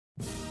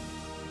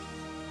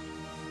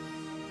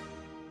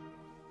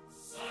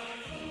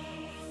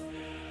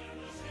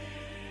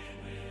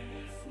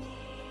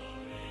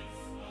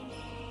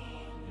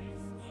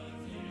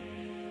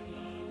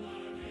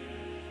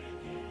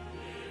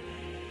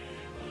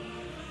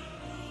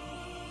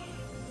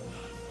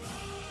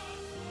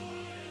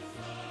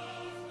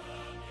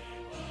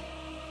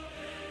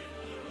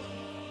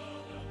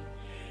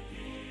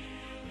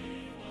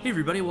Hey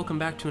everybody, welcome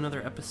back to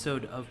another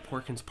episode of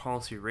Porkins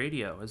Policy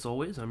Radio. As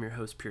always, I'm your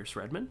host, Pierce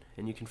Redmond,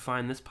 and you can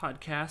find this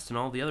podcast and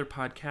all the other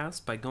podcasts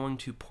by going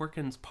to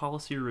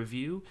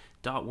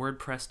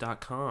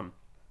porkinspolicyreview.wordpress.com.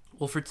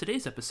 Well, for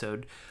today's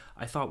episode,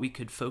 I thought we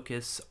could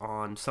focus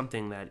on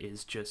something that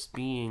is just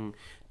being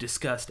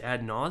discussed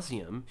ad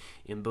nauseum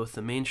in both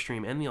the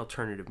mainstream and the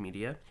alternative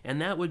media,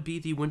 and that would be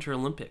the Winter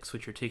Olympics,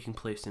 which are taking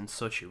place in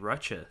Sochi,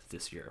 Russia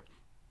this year.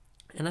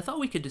 And I thought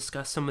we could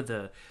discuss some of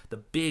the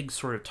big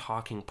sort of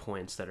talking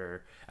points that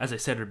are, as I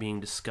said, are being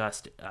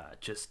discussed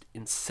just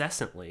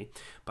incessantly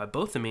by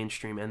both the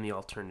mainstream and the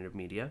alternative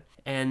media.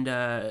 And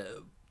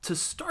to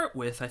start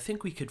with, I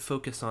think we could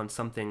focus on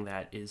something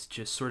that is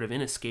just sort of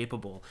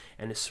inescapable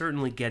and is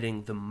certainly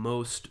getting the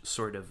most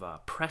sort of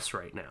press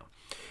right now.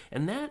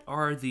 And that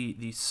are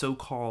the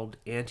so-called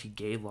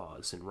anti-gay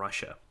laws in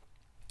Russia.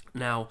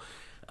 Now,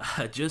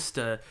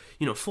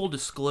 full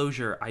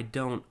disclosure, I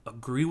don't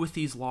agree with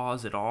these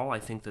laws at all. I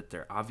think that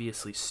they're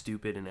obviously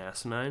stupid and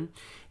asinine.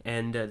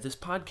 And this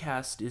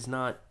podcast is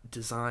not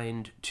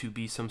designed to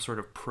be some sort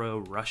of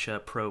pro-Russia,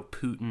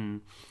 pro-Putin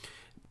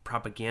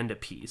propaganda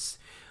piece.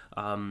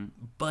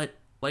 But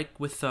like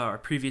with our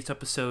previous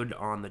episode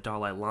on the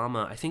Dalai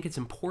Lama, I think it's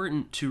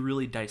important to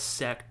really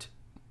dissect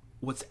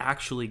what's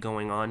actually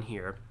going on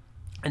here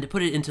and to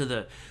put it into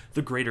the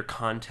greater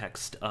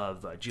context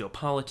of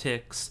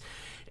geopolitics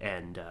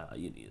and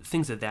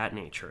things of that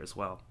nature as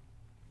well.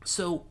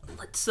 So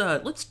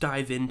let's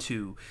dive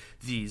into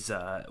these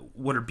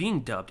what are being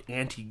dubbed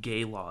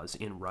anti-gay laws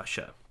in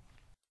Russia.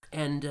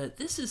 And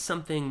this is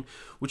something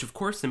which, of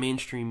course, the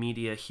mainstream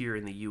media here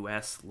in the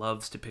U.S.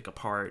 loves to pick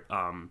apart.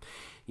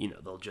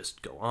 They'll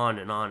just go on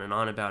and on and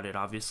on about it.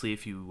 Obviously,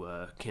 if you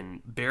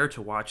can bear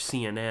to watch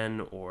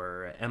CNN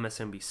or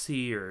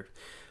MSNBC or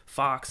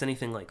Fox,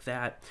 anything like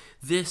that,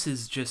 this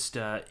is just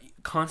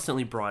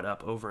constantly brought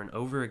up over and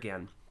over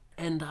again.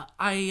 And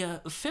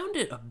I found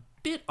it a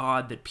bit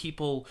odd that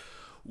people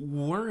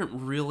weren't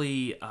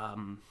really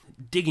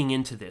digging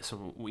into this.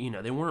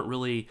 They weren't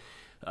really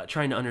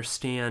trying to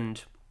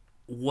understand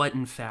what,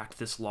 in fact,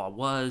 this law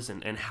was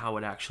and how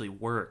it actually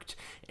worked.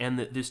 And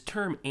that this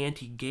term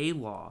anti-gay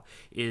law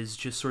is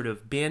just sort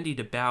of bandied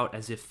about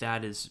as if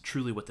that is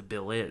truly what the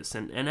bill is.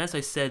 And as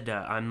I said,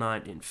 I'm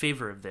not in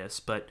favor of this,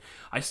 but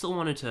I still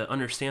wanted to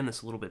understand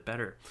this a little bit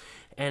better.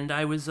 And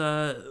I was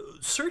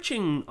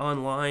searching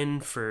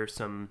online for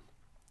some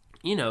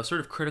sort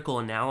of critical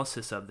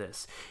analysis of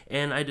this.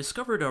 And I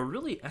discovered a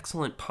really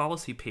excellent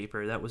policy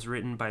paper that was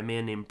written by a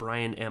man named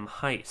Brian M.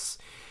 Heiss.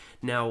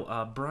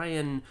 Now,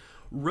 Brian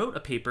wrote a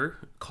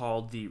paper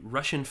called The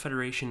Russian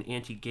Federation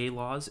Anti-Gay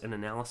Laws, An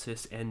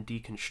Analysis and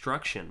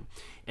Deconstruction.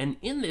 And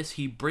in this,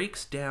 he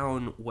breaks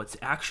down what's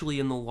actually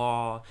in the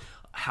law,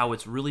 how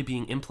it's really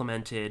being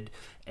implemented,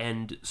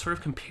 and sort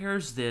of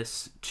compares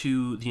this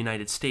to the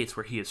United States,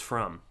 where he is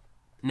from.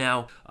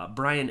 Now,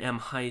 Brian M.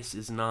 Heiss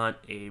is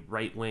not a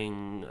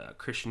right-wing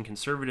Christian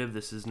conservative.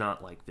 This is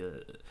not like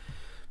the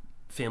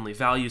Family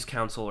Values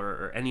Council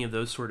or any of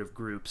those sort of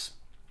groups.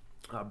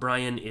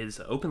 Brian is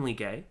openly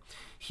gay.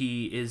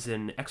 He is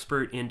an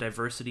expert in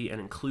diversity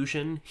and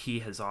inclusion.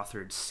 He has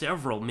authored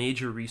several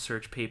major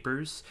research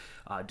papers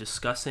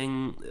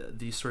discussing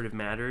these sort of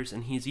matters,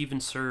 and he's even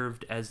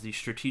served as the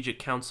Strategic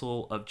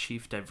Council of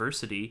Chief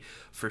Diversity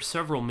for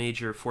several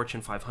major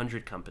Fortune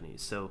 500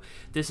 companies. So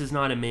this is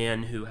not a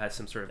man who has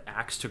some sort of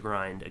axe to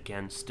grind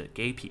against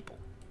gay people.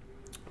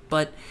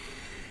 But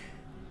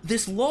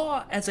this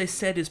law, as I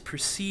said, is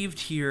perceived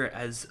here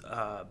as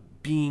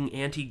being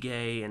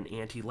anti-gay and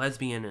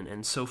anti-lesbian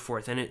and so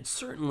forth, and it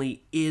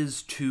certainly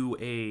is to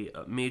a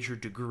major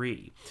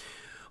degree.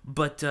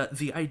 But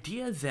the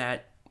idea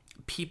that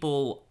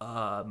people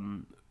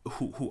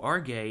who are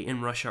gay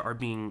in Russia are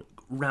being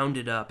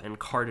rounded up and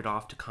carted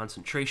off to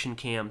concentration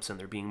camps and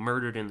they're being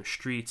murdered in the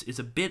streets is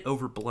a bit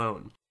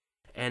overblown.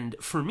 And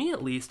for me,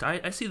 at least,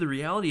 I see the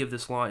reality of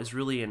this law as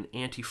really an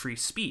anti-free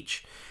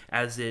speech,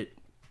 as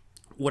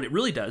what it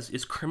really does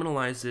is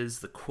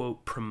criminalizes the,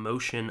 quote,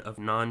 promotion of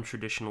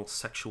non-traditional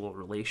sexual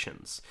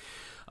relations.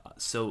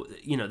 So,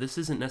 this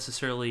isn't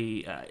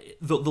necessarily...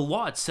 the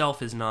law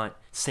itself is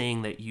not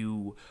saying that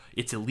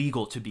it's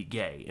illegal to be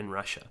gay in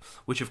Russia,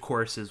 which, of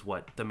course, is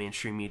what the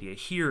mainstream media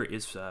here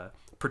is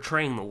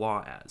portraying the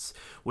law as.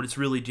 What it's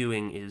really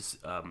doing is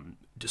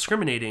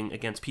discriminating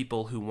against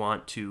people who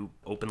want to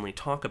openly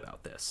talk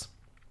about this.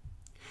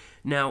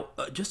 Now,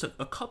 just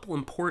a couple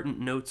important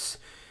notes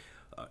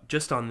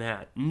just on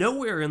that.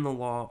 Nowhere in the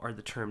law are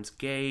the terms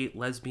gay,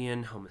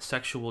 lesbian,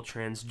 homosexual,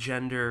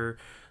 transgender,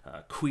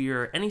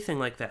 queer, anything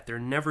like that. They're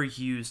never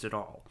used at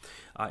all.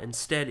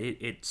 Instead,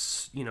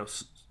 it's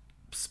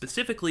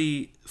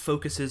specifically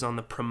focuses on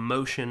the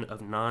promotion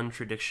of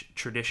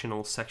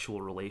non-traditional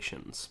sexual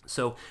relations.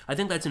 So I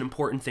think that's an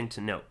important thing to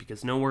note,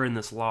 because nowhere in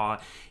this law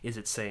is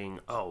it saying,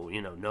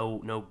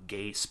 no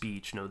gay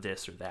speech, no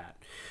this or that.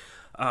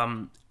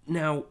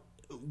 Now,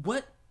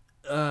 what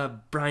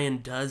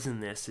Brian does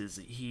in this is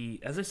he,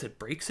 as I said,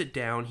 breaks it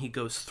down. He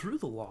goes through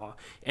the law,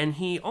 and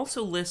he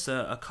also lists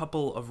a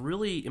couple of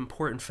really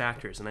important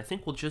factors, and I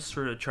think we'll just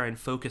sort of try and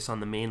focus on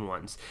the main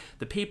ones.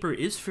 The paper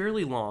is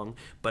fairly long,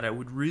 but I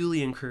would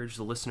really encourage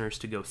the listeners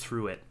to go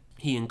through it.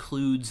 He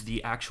includes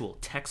the actual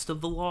text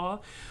of the law,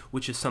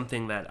 which is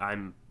something that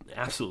I'm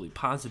absolutely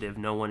positive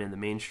no one in the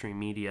mainstream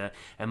media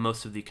and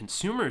most of the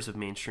consumers of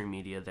mainstream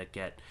media that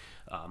get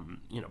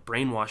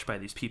brainwashed by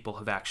these people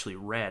have actually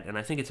read. And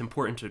I think it's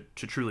important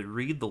to truly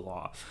read the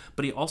law.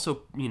 But he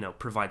also,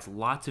 provides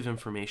lots of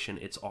information.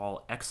 It's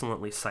all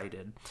excellently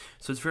cited.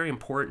 So it's very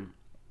important.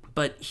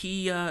 But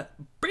he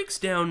breaks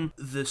down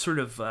the sort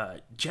of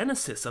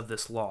genesis of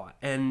this law,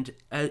 and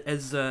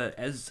as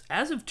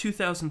of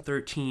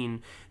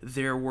 2013,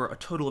 there were a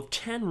total of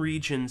 10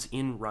 regions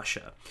in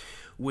Russia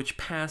which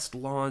passed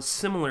laws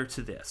similar to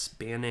this,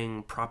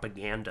 banning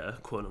propaganda,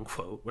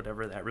 quote-unquote,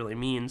 whatever that really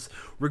means,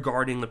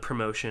 regarding the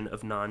promotion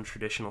of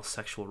non-traditional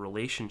sexual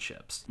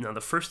relationships. Now, the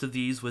first of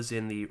these was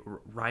in the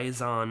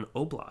Ryazan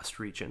Oblast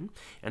region,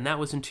 and that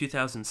was in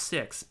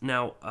 2006.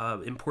 Now,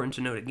 important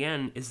to note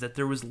again is that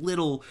there was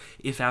little,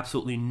 if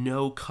absolutely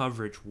no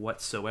coverage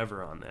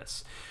whatsoever on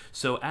this.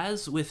 So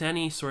as with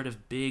any sort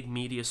of big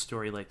media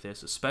story like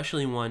this,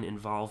 especially one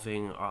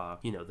involving,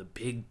 the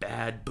big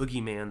bad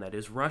boogeyman that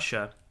is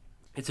Russia,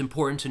 it's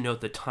important to note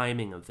the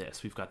timing of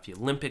this. We've got the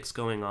Olympics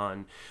going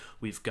on.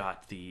 We've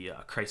got the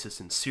crisis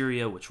in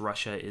Syria, which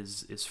Russia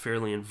is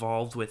fairly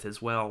involved with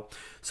as well.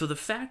 So the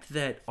fact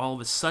that all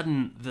of a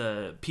sudden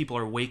the people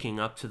are waking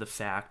up to the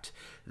fact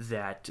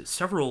that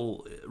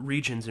several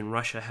regions in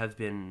Russia have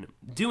been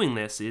doing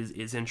this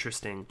is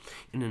interesting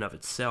in and of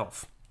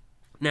itself.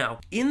 Now,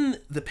 in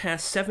the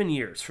past 7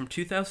 years, from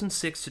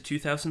 2006 to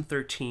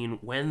 2013,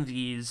 when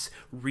these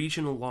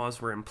regional laws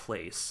were in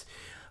place,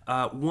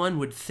 one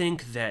would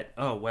think that,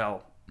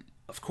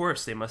 of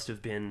course, they must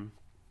have been,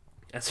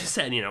 as I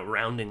said,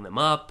 rounding them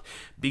up,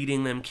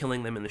 beating them,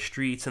 killing them in the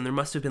streets, and there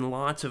must have been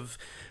lots of,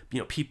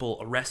 people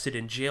arrested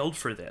and jailed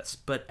for this.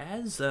 But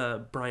as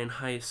Brian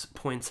Heiss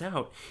points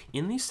out,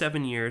 in these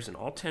 7 years, in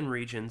all 10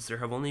 regions, there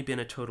have only been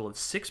a total of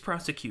 6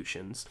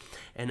 prosecutions,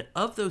 and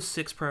of those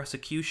 6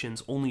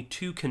 prosecutions, only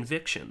 2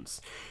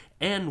 convictions.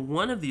 And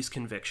one of these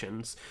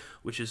convictions,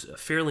 which is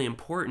fairly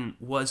important,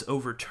 was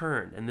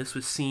overturned. And this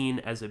was seen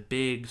as a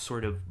big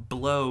sort of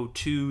blow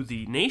to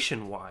the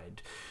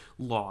nationwide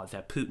law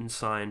that Putin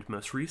signed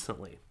most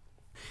recently.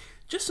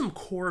 Just some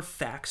core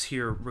facts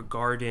here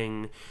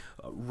regarding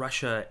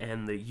Russia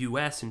and the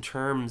U.S. in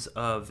terms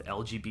of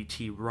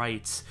LGBT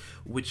rights,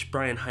 which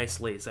Brian Heiss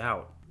lays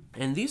out.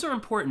 And these are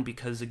important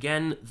because,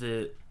 again,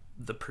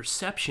 the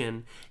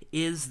perception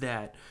is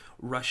that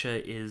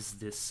Russia is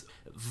this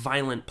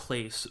violent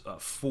place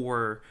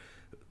for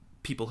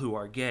people who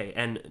are gay.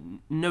 And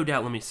no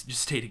doubt, let me just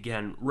state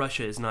again,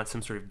 Russia is not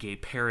some sort of gay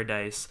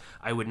paradise.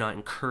 I would not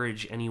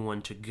encourage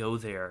anyone to go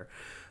there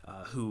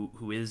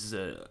who is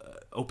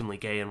openly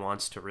gay and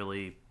wants to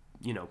really,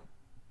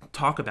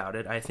 talk about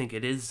it. I think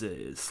it is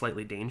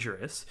slightly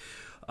dangerous.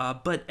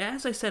 But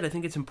as I said, I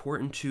think it's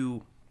important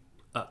to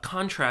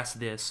contrast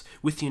this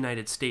with the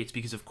United States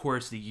because, of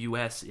course, the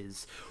U.S.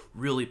 is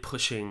really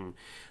pushing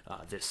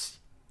this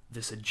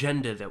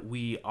agenda that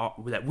we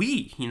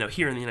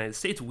here in the United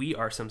States, we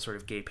are some sort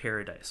of gay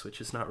paradise,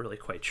 which is not really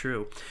quite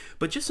true.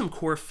 But just some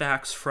core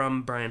facts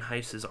from Brian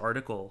Heiss's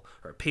article,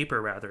 or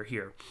paper rather,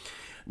 here.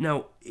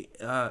 Now,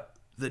 the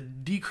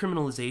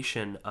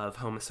decriminalization of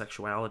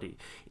homosexuality.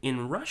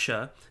 In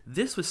Russia,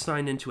 this was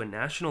signed into a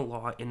national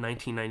law in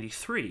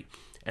 1993,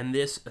 and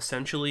this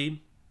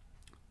essentially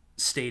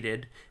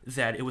stated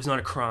that it was not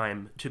a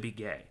crime to be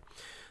gay.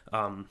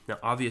 Now,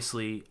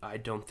 obviously, I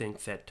don't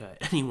think that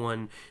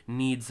anyone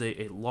needs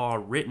a law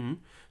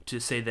written to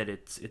say that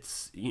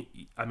it's.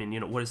 I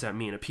mean, what does that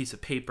mean? A piece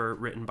of paper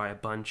written by a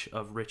bunch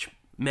of rich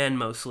men,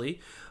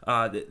 mostly.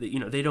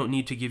 They don't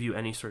need to give you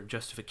any sort of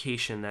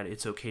justification that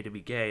it's okay to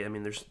be gay. I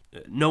mean, there's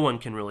no one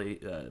can really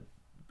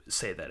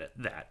say that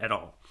at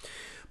all.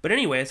 But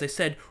anyway, as I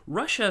said,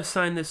 Russia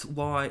signed this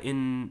law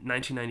in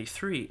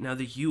 1993. Now,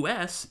 the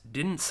U.S.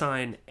 didn't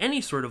sign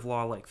any sort of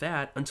law like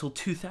that until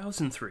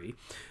 2003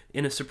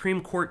 in a Supreme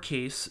Court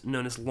case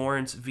known as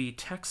Lawrence v.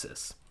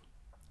 Texas.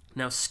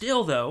 Now,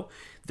 still, though,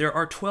 there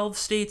are 12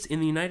 states in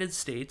the United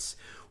States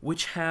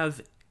which have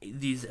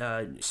these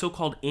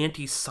so-called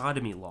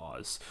anti-sodomy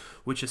laws,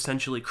 which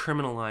essentially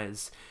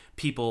criminalize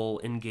people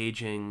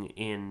engaging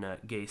in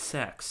gay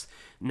sex.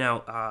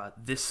 Now,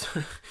 this,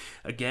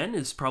 again,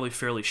 is probably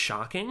fairly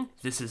shocking.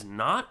 This is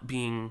not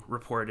being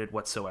reported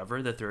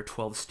whatsoever, that there are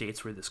 12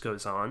 states where this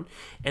goes on.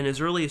 And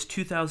as early as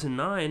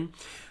 2009,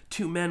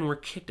 2 men were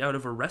kicked out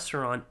of a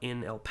restaurant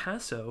in El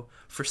Paso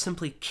for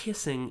simply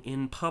kissing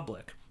in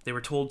public. They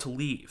were told to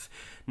leave.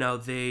 Now,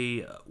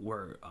 they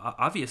were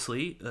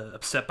obviously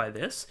upset by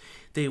this.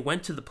 They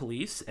went to the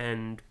police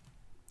and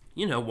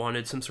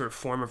wanted some sort of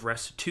form of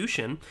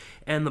restitution.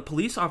 And the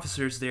police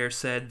officers there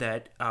said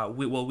that,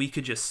 we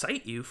could just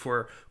cite you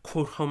for,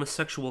 quote,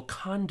 homosexual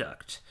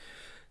conduct.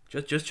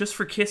 just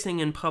for kissing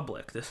in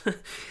public.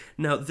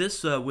 Now,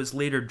 this was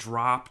later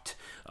dropped,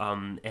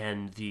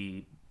 and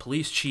the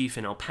police chief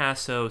in El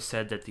Paso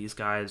said that these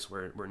guys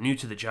were new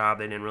to the job.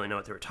 They didn't really know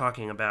what they were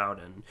talking about,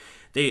 and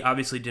they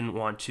obviously didn't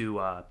want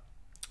to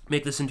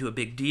make this into a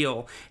big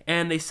deal.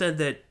 And they said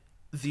that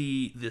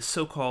the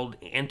so-called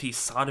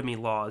anti-sodomy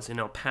laws in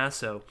El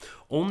Paso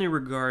only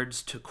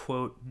regards to,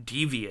 quote,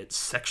 deviate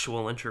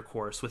sexual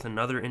intercourse with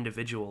another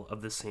individual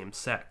of the same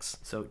sex.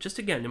 So just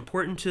again,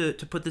 important to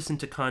put this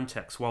into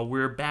context. While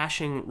we're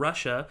bashing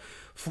Russia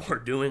for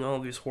doing all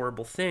these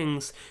horrible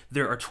things,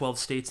 there are 12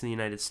 states in the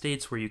United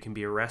States where you can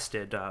be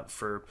arrested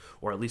for,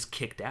 or at least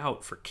kicked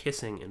out for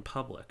kissing in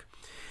public.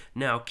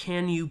 Now,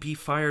 can you be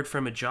fired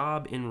from a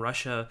job in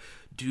Russia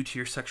due to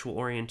your sexual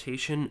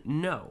orientation?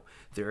 No.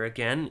 There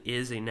again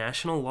is a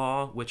national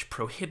law which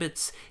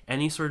prohibits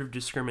any sort of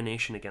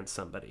discrimination against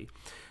somebody.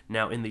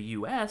 Now, in the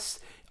U.S.,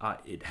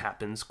 it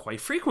happens quite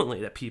frequently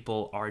that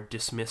people are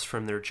dismissed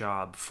from their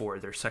job for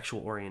their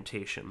sexual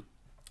orientation.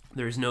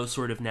 There's no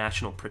sort of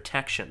national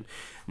protection.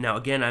 Now,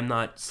 again, I'm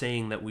not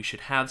saying that we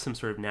should have some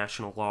sort of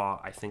national law.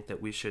 I think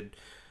that we should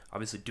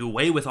obviously do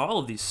away with all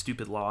of these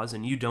stupid laws,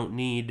 and you don't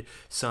need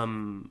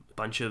some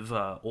bunch of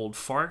old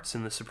farts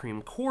in the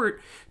Supreme Court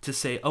to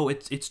say, oh,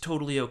 it's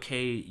totally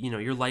okay,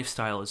 your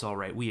lifestyle is all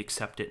right, we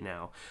accept it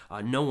now.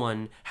 No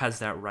one has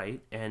that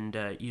right, and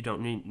you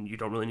don't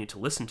really need to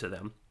listen to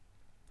them.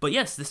 But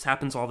yes, this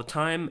happens all the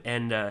time,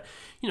 and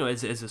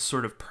as a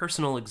sort of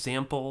personal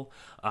example,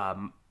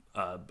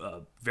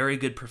 a very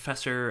good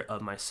professor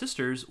of my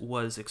sister's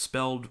was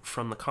expelled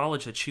from the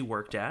college that she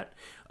worked at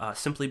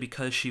simply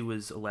because she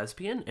was a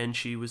lesbian, and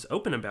she was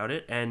open about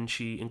it, and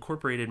she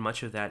incorporated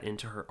much of that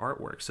into her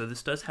artwork. So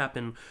this does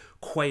happen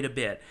quite a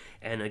bit,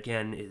 and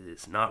again, it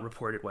is not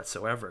reported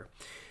whatsoever.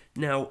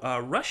 Now,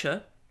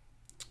 Russia,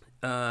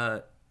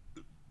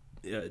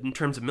 in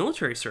terms of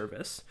military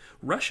service,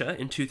 Russia,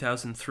 in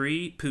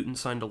 2003, Putin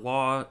signed a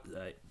law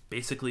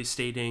basically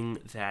stating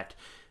that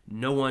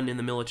no one in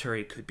the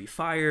military could be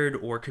fired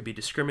or could be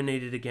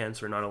discriminated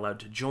against or not allowed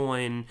to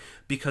join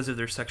because of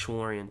their sexual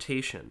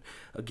orientation.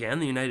 Again,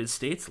 the United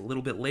States, a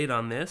little bit late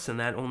on this, and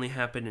that only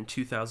happened in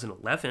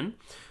 2011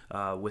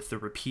 with the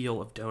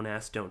repeal of Don't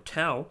Ask, Don't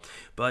Tell.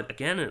 But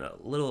again,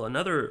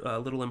 another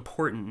little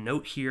important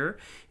note here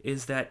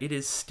is that it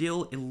is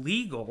still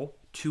illegal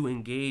to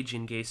engage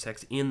in gay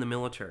sex in the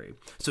military.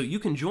 So you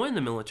can join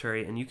the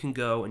military and you can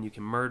go and you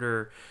can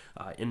murder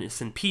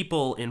innocent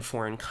people in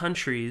foreign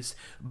countries,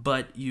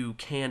 but you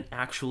can't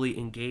actually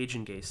engage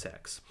in gay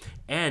sex.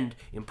 And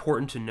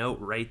important to note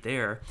right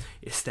there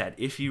is that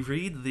if you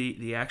read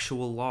the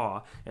actual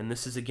law, and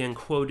this is again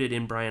quoted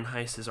in Brian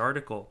Heiss's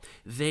article,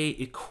 they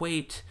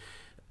equate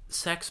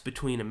sex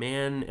between a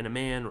man and a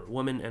man, or a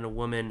woman and a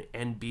woman,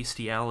 and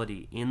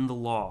bestiality in the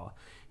law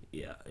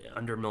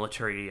under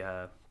military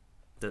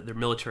their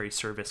military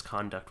service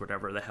conduct,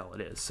 whatever the hell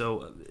it is.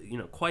 So,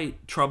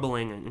 quite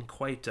troubling and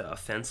quite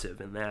offensive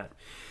in that.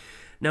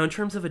 Now, in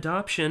terms of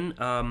adoption,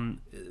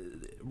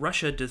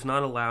 Russia does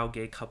not allow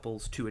gay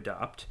couples to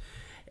adopt.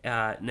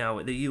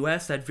 Now, the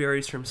U.S., that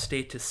varies from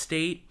state to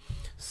state.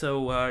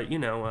 So,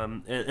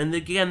 and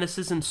again, this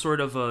isn't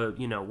sort of a,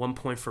 1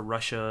 point for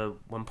Russia,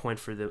 1 point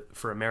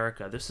for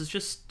America. This is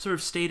just sort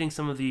of stating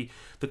some of the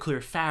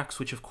clear facts,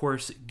 which of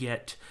course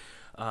get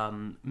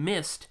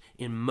missed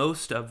in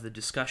most of the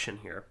discussion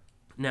here.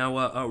 Now,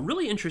 a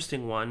really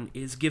interesting one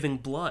is giving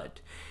blood.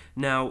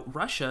 Now,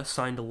 Russia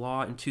signed a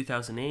law in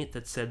 2008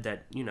 that said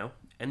that,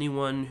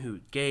 anyone who's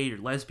gay or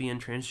lesbian,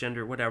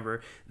 transgender,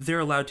 whatever, they're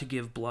allowed to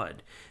give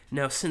blood.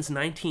 Now, since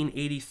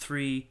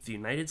 1983, the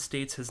United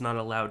States has not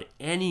allowed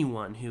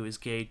anyone who is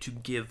gay to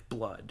give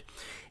blood.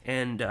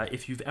 And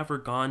if you've ever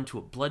gone to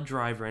a blood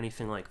drive or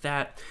anything like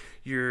that,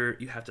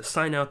 you have to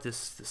sign out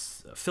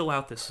fill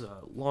out this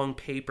long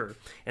paper,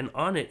 and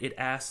on it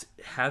asks,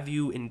 have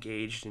you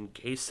engaged in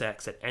gay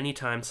sex at any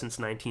time since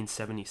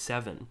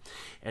 1977?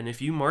 And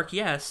if you mark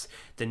yes,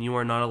 then you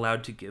are not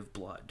allowed to give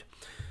blood.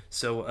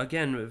 So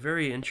again,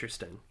 very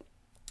interesting.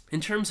 In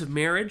terms of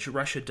marriage,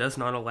 Russia does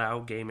not allow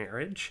gay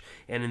marriage,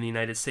 and in the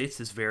United States,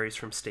 this varies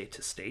from state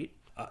to state.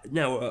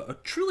 Now, a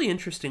truly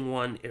interesting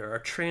one are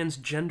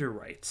transgender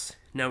rights.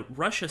 Now,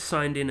 Russia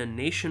signed in a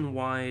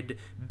nationwide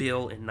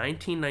bill in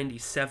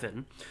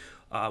 1997,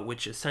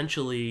 which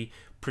essentially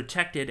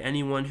protected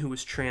anyone who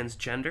was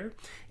transgender.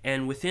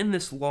 And within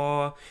this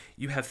law,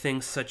 you have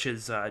things such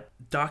as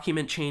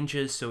document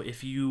changes. So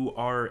if you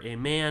are a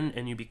man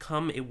and you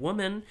become a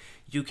woman,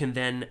 you can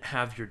then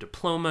have your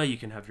diploma, you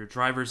can have your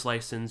driver's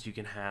license, you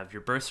can have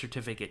your birth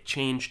certificate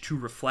changed to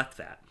reflect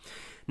that.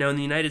 Now, in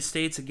the United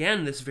States,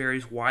 again, this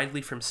varies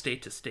widely from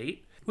state to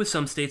state, with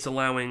some states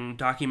allowing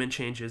document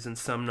changes and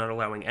some not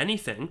allowing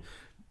anything.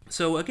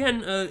 So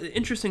again,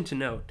 interesting to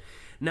note.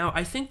 Now,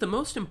 I think the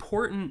most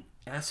important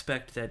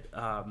aspect that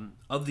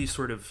of these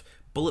sort of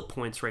bullet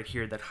points right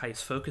here that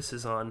Heiss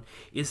focuses on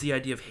is the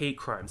idea of hate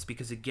crimes,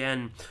 because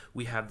again,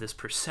 we have this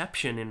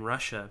perception in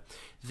Russia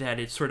that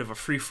it's sort of a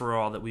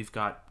free-for-all, that we've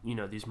got,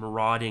 these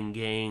marauding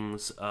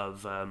gangs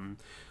of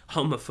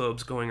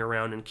homophobes going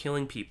around and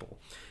killing people.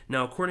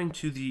 Now, according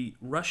to the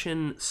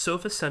Russian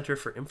Sova Center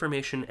for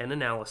Information and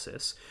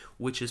Analysis,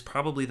 which is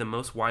probably the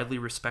most widely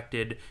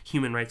respected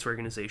human rights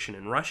organization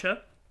in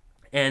Russia,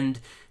 and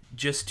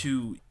just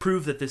to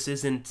prove that this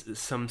isn't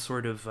some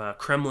sort of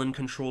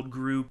Kremlin-controlled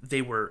group,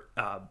 they were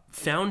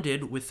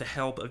founded with the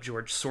help of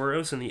George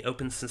Soros and the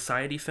Open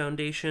Society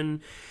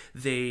Foundation.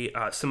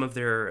 Some of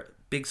their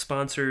big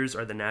sponsors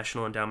are the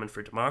National Endowment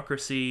for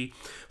Democracy,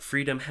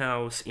 Freedom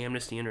House,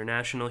 Amnesty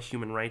International,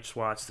 Human Rights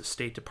Watch, the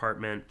State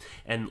Department,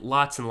 and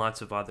lots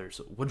of others.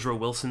 Woodrow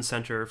Wilson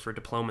Center for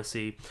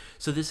Diplomacy.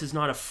 So this is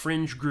not a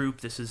fringe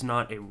group. This is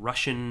not a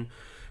Russian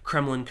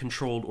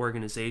Kremlin-controlled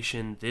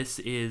organization. This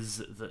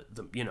is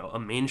a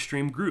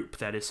mainstream group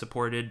that is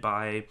supported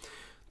by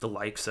the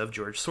likes of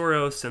George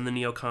Soros and the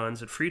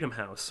neocons at Freedom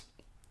House.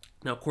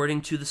 Now,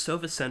 according to the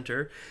Sova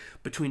Center,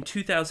 between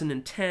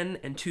 2010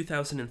 and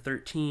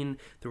 2013,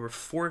 there were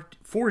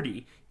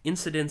 40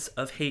 incidents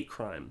of hate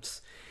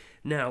crimes.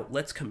 Now,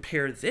 let's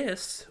compare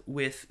this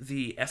with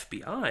the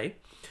FBI,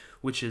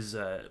 which is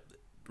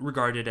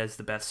regarded as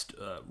the best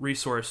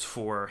resource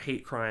for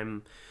hate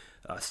crime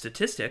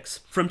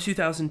statistics. From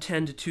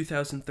 2010 to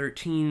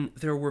 2013,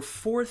 there were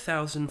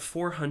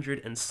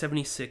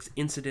 4,476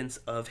 incidents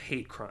of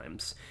hate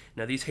crimes.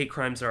 Now, these hate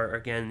crimes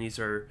are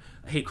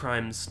hate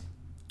crimes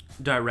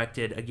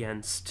directed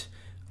against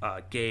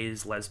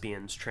gays,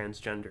 lesbians,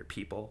 transgender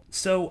people.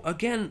 So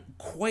again,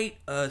 quite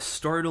a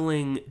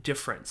startling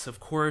difference. Of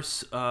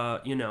course,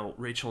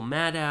 Rachel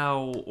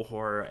Maddow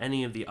or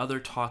any of the other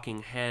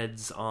talking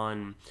heads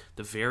on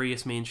the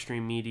various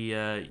mainstream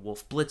media,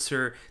 Wolf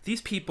Blitzer,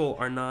 these people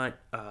are not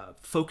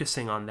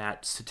focusing on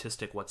that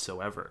statistic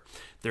whatsoever.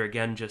 They're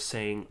again just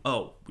saying,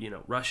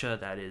 Russia,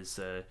 that is,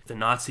 the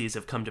Nazis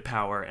have come to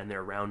power and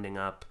they're rounding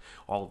up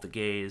all of the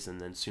gays, and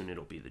then soon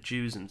it'll be the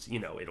Jews, and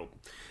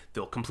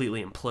they'll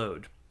completely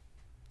implode.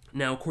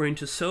 Now, according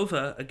to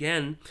Sova,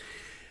 again,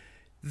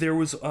 there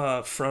was,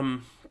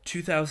 from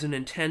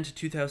 2010 to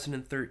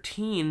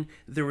 2013,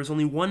 there was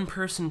only one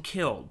person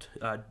killed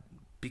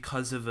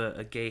because of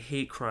a gay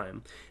hate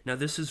crime. Now,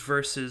 this is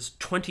versus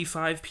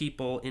 25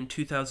 people in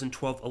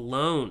 2012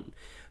 alone,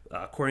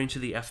 according to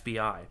the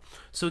FBI.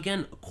 So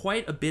again,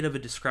 quite a bit of a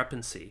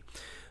discrepancy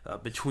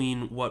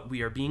between what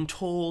we are being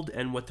told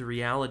and what the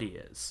reality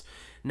is.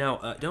 Now,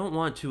 I don't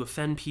want to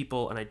offend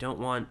people, and I don't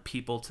want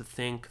people to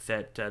think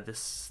that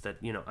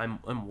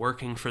I'm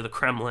working for the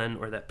Kremlin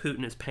or that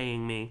Putin is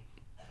paying me.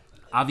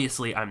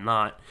 Obviously, I'm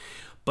not.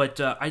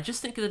 But I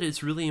just think that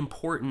it's really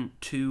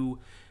important to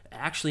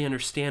actually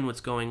understand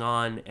what's going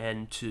on,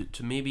 and to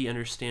maybe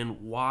understand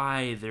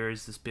why there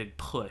is this big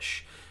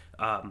push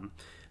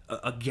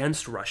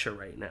against Russia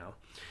right now.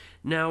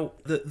 Now,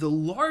 the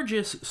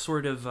largest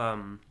sort of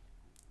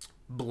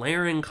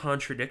blaring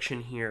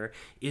contradiction here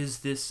is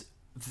this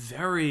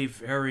very,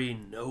 very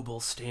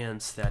noble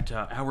stance that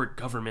our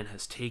government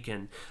has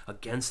taken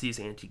against these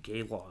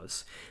anti-gay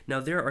laws. Now,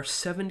 there are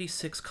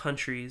 76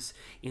 countries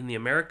in the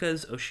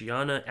Americas,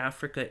 Oceania,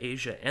 Africa,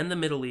 Asia, and the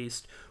Middle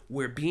East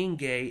where being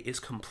gay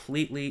is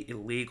completely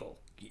illegal.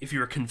 If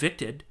you are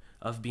convicted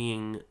of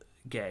being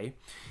gay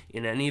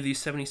in any of these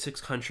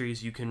 76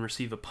 countries, you can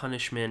receive a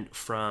punishment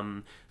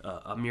from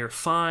a mere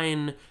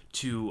fine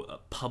to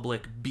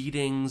public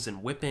beatings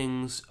and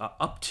whippings,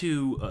 up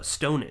to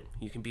stoning.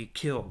 You can be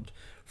killed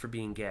for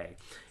being gay.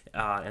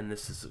 And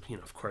this is,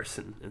 of course,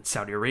 in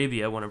Saudi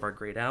Arabia, one of our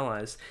great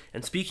allies.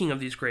 And speaking of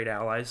these great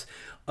allies,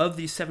 of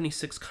these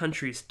 76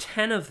 countries,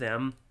 10 of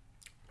them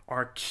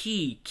are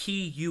key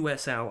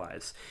U.S.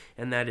 allies,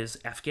 and that is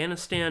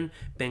Afghanistan,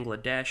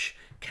 Bangladesh,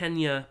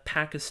 Kenya,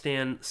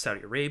 Pakistan,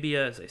 Saudi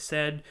Arabia, as I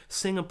said,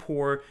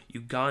 Singapore,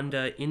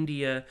 Uganda,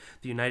 India,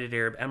 the United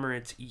Arab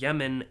Emirates,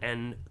 Yemen,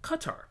 and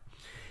Qatar.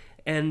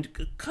 And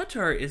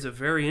Qatar is a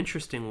very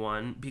interesting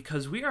one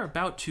because we are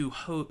about to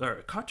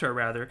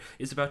Qatar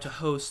is about to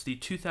host the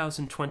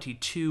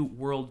 2022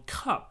 World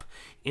Cup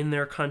in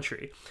their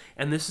country.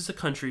 And this is a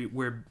country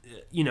where,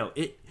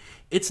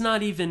 it's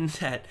not even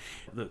that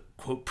the,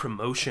 quote,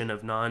 promotion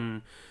of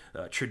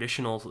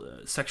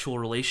non-traditional sexual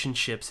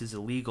relationships is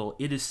illegal.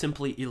 It is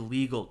simply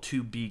illegal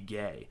to be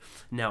gay.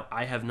 Now,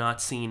 I have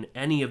not seen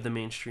any of the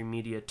mainstream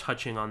media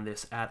touching on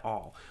this at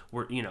all.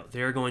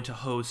 They're going to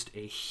host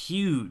a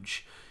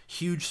huge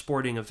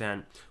sporting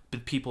event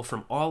with people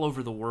from all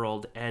over the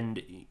world,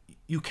 and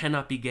you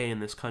cannot be gay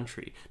in this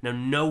country. Now,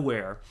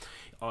 nowhere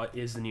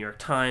is the New York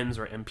Times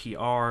or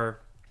NPR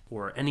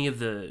or any of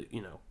the,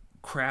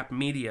 crap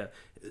media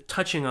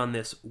touching on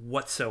this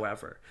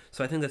whatsoever.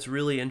 So I think that's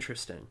really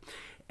interesting.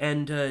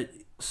 And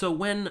so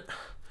when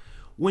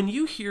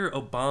you hear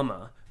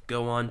Obama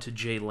go on to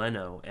Jay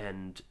Leno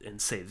and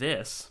say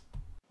this...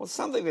 Well,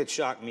 something that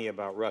shocked me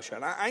about Russia,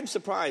 and I'm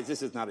surprised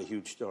this is not a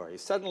huge story.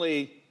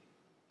 Suddenly,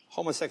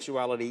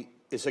 homosexuality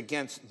is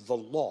against the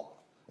law.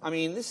 I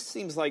mean, this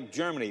seems like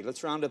Germany.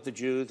 Let's round up the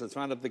Jews, let's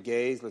round up the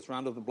gays, let's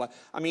round up the black.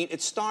 I mean,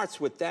 it starts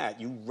with that.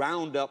 You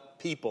round up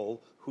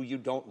people who you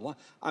don't want.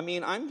 I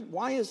mean,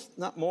 why is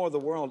not more of the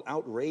world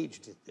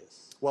outraged at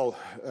this? Well,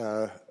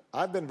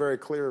 I've been very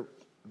clear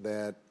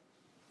that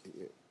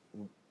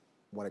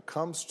when it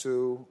comes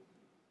to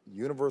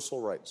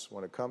universal rights,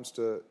 when it comes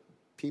to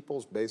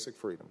people's basic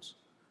freedoms,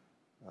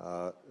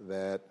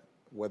 that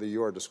whether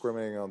you are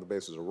discriminating on the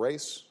basis of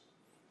race,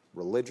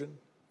 religion,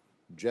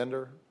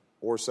 gender,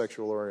 or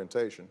sexual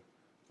orientation,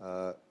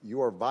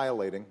 you are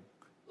violating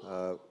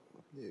the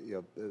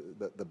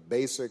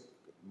basic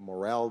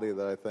morality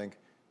that I think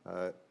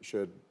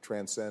should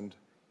transcend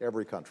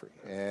every country.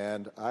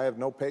 And I have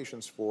no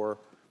patience for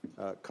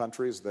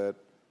countries that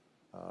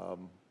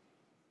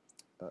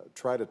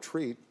try to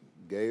treat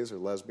gays or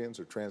lesbians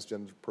or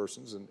transgender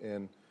persons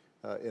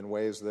in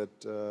ways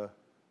that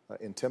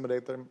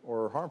intimidate them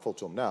or are harmful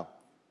to them. Now,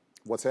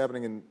 what's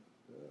happening in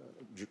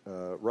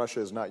Russia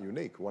is not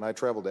unique. When I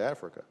traveled to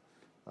Africa,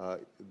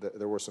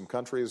 there were some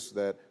countries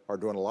that are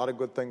doing a lot of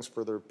good things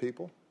for their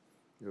people,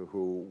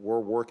 who we're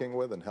working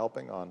with and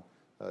helping on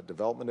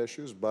development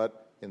issues,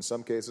 but in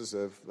some cases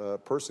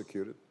have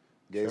persecuted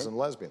gays and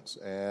lesbians.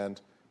 And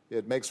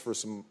it makes for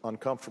some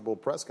uncomfortable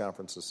press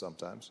conferences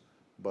sometimes.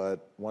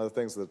 But one of the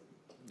things that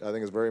I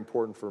think is very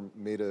important for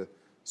me to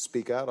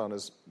speak out on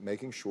is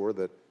making sure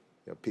that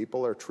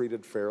people are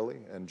treated fairly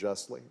and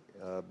justly,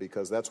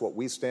 because that's what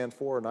we stand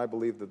for, and I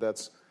believe that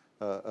that's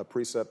a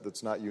precept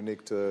that's not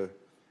unique to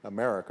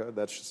America.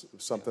 That's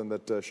something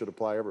that should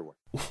apply everywhere.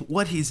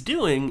 What he's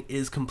doing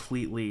is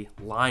completely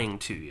lying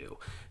to you.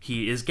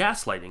 He is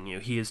gaslighting you.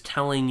 He is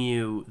telling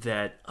you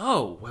that,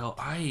 oh, well,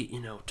 I,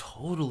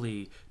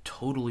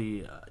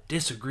 totally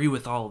disagree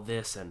with all of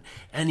this, and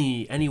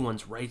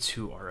anyone's rights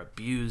who are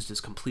abused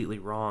is completely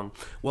wrong.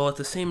 Well, at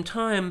the same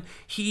time,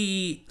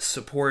 he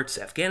supports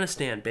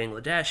Afghanistan,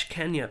 Bangladesh,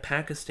 Kenya,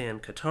 Pakistan,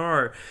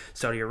 Qatar,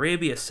 Saudi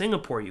Arabia,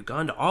 Singapore,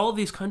 Uganda, all of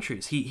these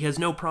countries. He has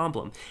no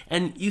problem.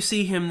 And you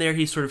see him there,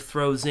 he sort of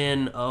throws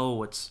in,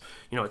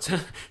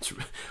 it's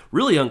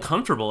really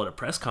uncomfortable at a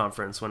press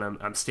conference when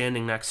I'm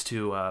standing next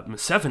to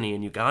Museveni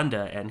in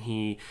Uganda, and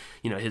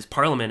his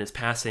parliament is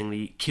passing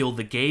the Kill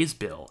the Gays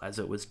bill, as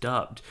it was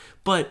dubbed.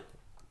 But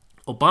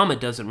Obama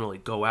doesn't really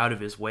go out of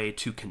his way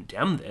to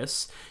condemn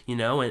this,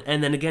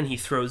 and then again he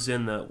throws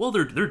in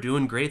they're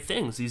doing great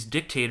things. These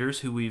dictators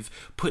who we've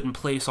put in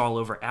place all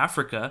over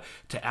Africa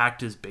to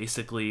act as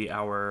basically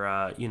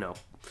our,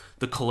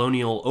 the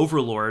colonial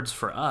overlords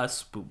for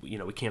us.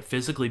 We can't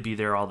physically be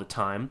there all the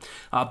time,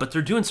 but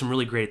they're doing some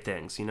really great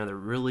things. They're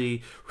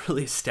really,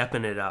 really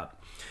stepping it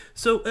up.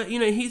 So,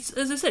 he's,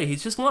 as I say,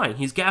 he's just lying.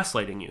 He's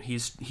gaslighting you.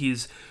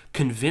 He's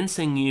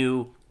convincing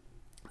you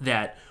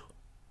that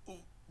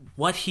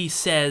what he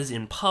says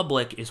in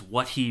public is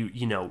what he,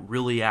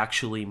 really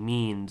actually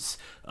means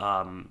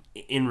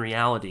in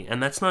reality.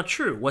 And that's not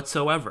true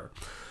whatsoever.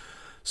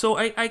 So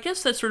I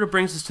guess that sort of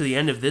brings us to the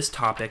end of this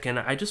topic, and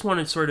I just want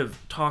to sort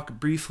of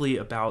talk briefly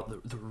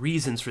about the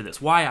reasons for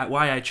this, why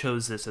I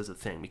chose this as a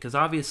thing, because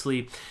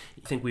obviously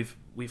I think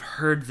we've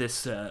heard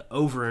this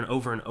over and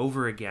over and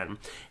over again,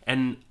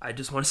 and I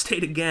just want to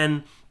state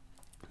again,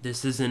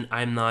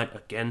 I'm not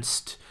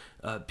against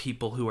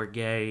people who are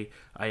gay,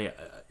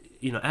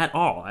 at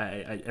all,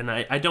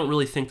 I don't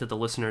really think that the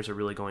listeners are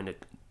really going to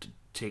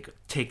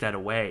take that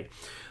away.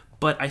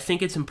 But I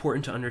think it's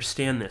important to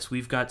understand this.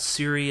 We've got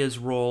Russia's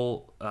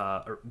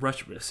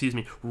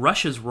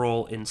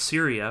role in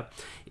Syria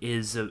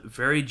is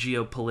very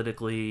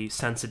geopolitically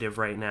sensitive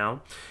right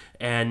now,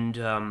 and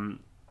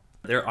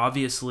they're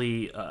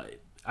obviously.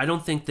 I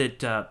don't think that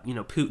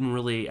Putin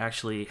really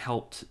actually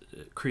helped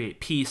create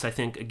peace. I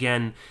think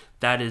again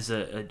that is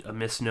a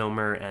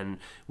misnomer, and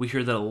we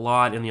hear that a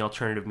lot in the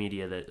alternative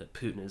media that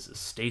Putin is a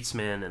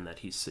statesman and that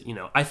he's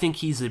I think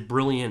he's a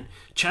brilliant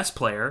chess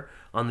player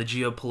on the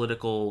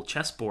geopolitical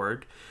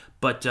chessboard,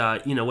 but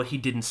what he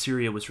did in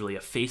Syria was really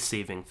a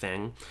face-saving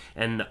thing.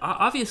 And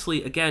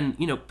obviously, again,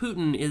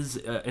 Putin is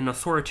an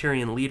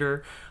authoritarian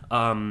leader.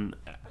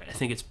 I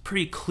think it's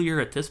pretty clear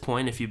at this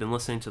point, if you've been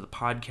listening to the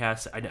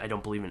podcast, I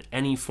don't believe in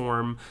any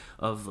form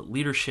of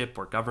leadership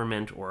or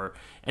government or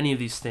any of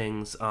these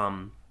things.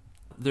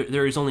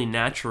 There is only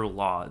natural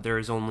law. There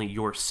is only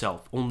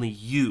yourself. Only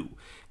you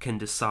can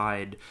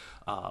decide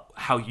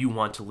how you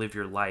want to live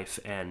your life,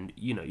 and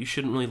you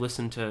shouldn't really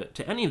listen to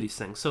any of these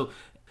things. So,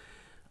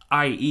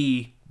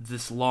 i.e.,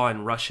 this law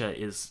in Russia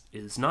is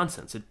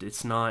nonsense.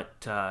 It's not.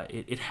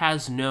 It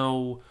has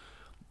no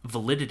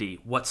validity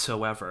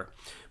whatsoever.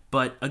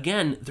 But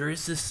again,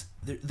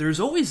 there's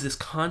always this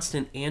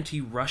constant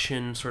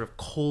anti-Russian sort of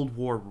Cold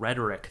War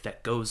rhetoric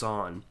that goes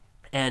on,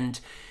 and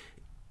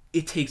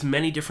it takes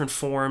many different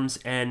forms.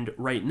 And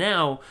right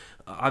now,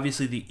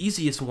 obviously, the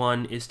easiest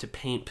one is to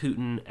paint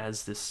Putin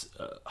as this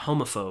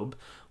homophobe,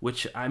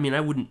 which I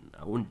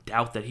wouldn't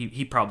doubt that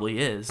he probably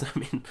is.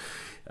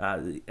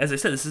 As I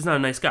said, this is not a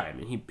nice guy.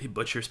 He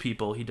butchers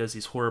people. He does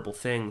these horrible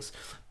things.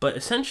 But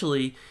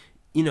essentially,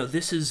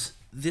 this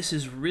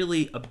is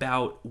really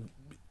about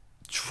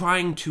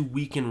trying to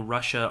weaken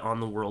Russia on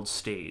the world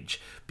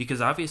stage, because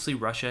obviously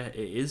Russia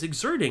is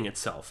exerting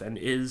itself and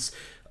is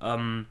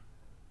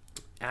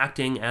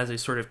acting as a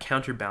sort of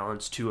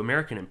counterbalance to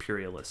American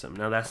imperialism.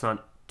 Now, that's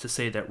not to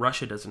say that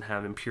Russia doesn't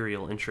have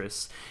imperial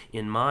interests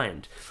in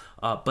mind.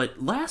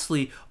 But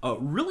lastly, a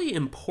really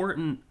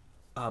important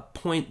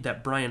point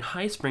that Brian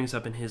Heiss brings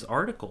up in his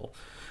article,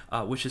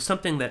 which is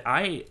something that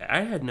I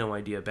had no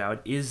idea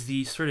about, is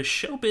the sort of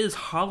showbiz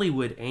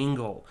Hollywood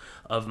angle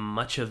of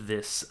much of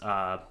this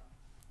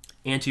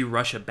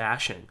anti-Russia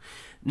bashing.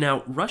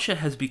 Now, Russia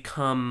has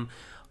become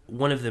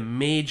one of the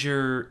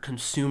major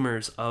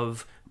consumers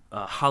of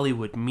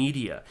Hollywood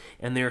media,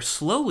 and they're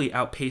slowly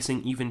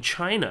outpacing even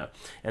China.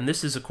 And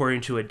this is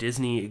according to a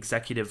Disney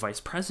executive vice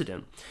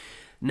president.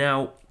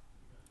 Now,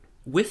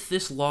 with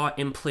this law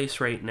in place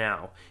right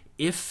now,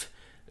 if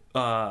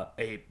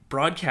a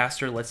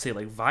broadcaster, let's say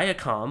like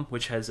Viacom,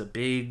 which has a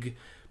big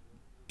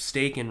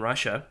stake in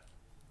Russia,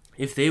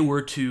 if they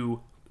were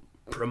to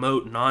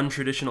promote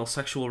non-traditional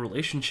sexual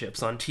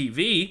relationships on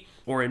TV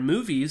or in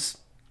movies,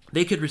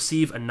 they could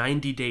receive a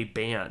 90-day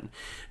ban.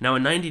 Now, a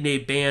 90-day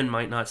ban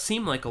might not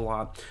seem like a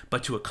lot,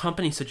 but to a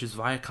company such as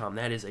Viacom,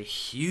 that is a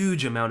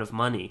huge amount of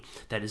money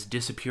that is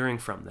disappearing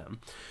from them.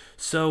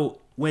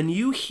 So when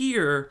you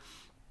hear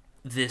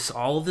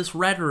all of this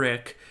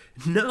rhetoric,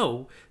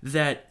 know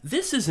that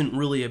this isn't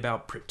really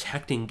about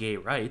protecting gay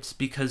rights,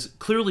 because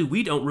clearly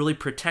we don't really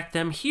protect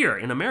them here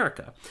in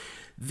America.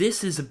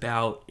 This is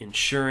about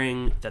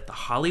ensuring that the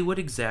Hollywood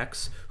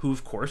execs, who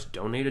of course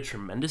donate a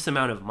tremendous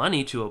amount of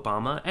money to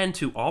Obama and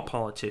to all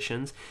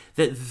politicians,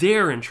 that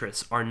their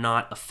interests are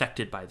not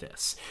affected by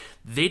this.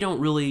 They don't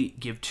really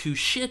give two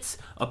shits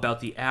about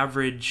the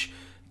average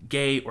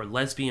gay or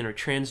lesbian or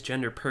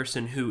transgender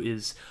person who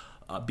is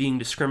being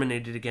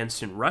discriminated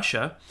against in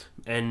Russia,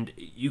 and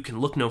you can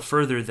look no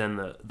further than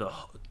the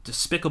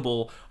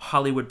despicable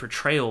Hollywood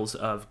portrayals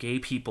of gay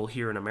people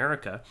here in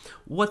America.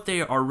 What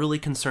they are really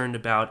concerned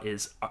about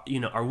is,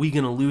 are we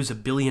going to lose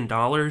 $1 billion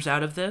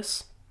out of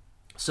this?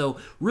 So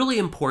really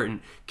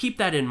important. Keep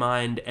that in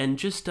mind, and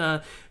just,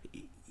 as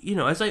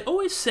I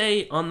always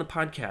say on the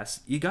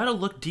podcast, you got to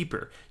look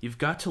deeper. You've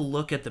got to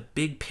look at the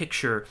big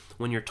picture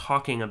when you're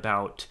talking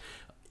about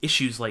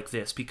issues like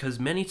this, because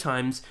many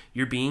times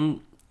you're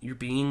being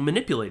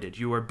manipulated.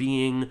 You're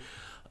being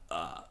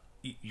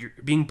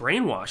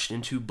brainwashed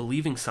into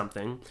believing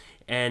something,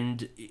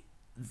 and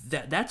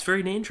that's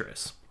very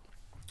dangerous.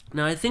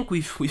 Now, I think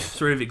we've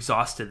sort of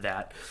exhausted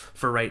that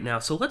for right now.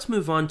 So let's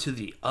move on to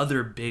the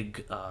other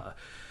big,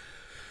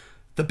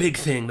 the big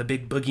thing, the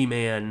big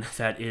boogeyman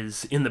that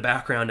is in the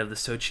background of the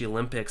Sochi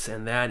Olympics,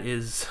 and that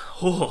is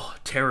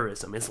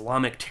terrorism,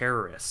 Islamic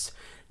terrorists.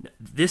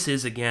 This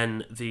is,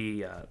 again,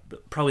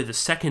 probably the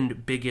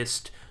second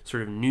biggest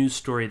sort of news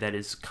story that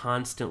is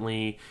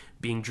constantly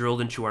being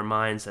drilled into our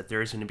minds, that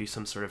there is going to be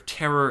some sort of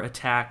terror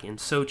attack in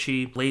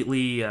Sochi.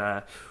 Lately,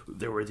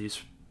 there were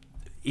these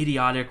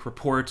idiotic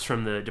reports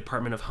from the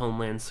Department of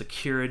Homeland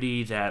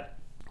Security that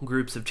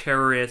groups of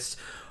terrorists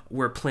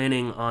were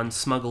planning on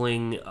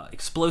smuggling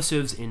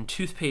explosives in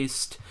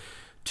toothpaste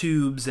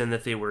tubes, and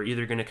that they were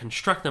either going to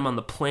construct them on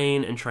the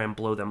plane and try and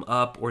blow them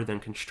up, or then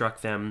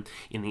construct them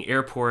in the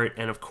airport.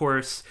 And of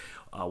course,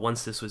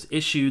 once this was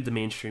issued, the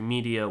mainstream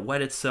media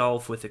wet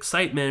itself with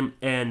excitement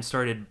and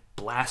started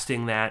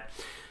blasting that,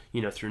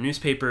 through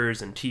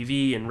newspapers and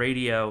TV and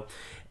radio.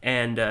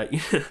 And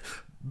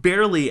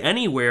barely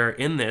anywhere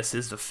in this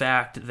is the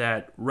fact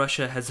that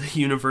Russia has a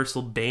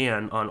universal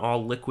ban on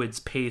all liquids,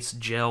 pastes,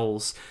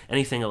 gels,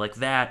 anything like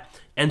that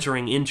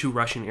entering into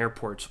Russian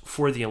airports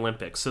for the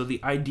Olympics. So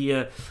the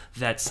idea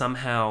that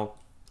somehow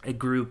a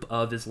group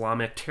of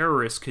Islamic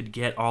terrorists could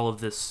get all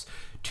of this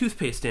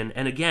toothpaste in,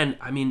 and again,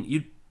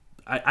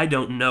 I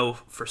don't know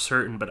for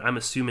certain, but I'm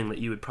assuming that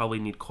you would probably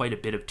need quite a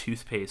bit of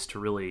toothpaste to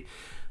really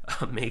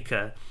make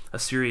a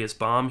serious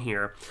bomb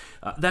here.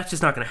 That's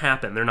just not going to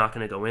happen. They're not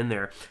going to go in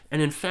there.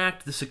 And in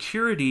fact, the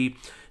security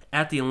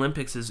at the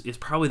Olympics is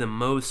probably the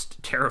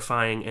most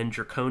terrifying and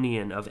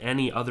draconian of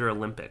any other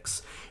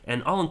Olympics.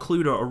 And I'll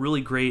include a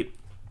really great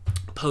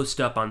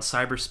post up on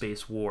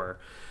Cyberspace War,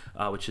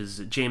 which is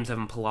James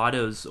Evan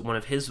Pilato's, one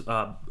of his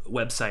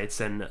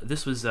websites, and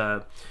this was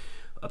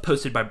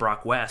posted by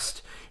Brock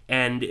West,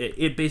 and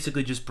it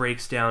basically just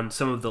breaks down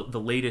some of the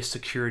latest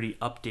security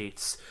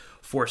updates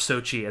for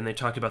Sochi, and they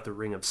talk about the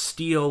Ring of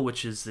Steel,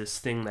 which is this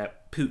thing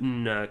that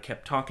Putin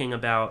kept talking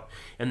about,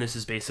 and this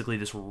is basically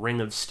this Ring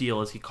of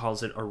Steel, as he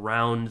calls it,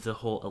 around the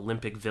whole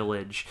Olympic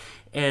Village.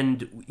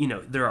 And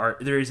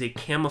there is a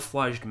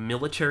camouflaged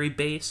military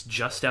base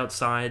just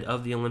outside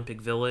of the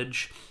Olympic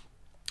Village.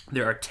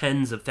 There are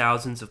tens of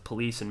thousands of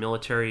police and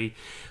military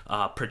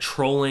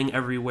patrolling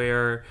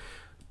everywhere,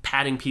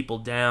 patting people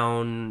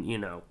down,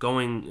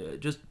 going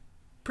just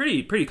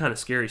pretty kind of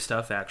scary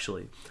stuff,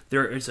 actually.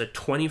 There is a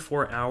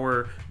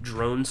 24-hour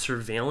drone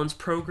surveillance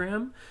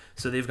program,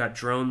 so they've got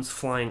drones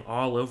flying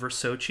all over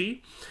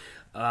Sochi.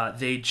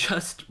 They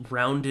just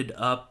rounded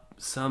up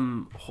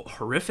some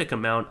horrific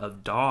amount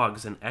of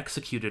dogs and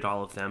executed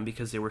all of them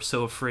because they were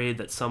so afraid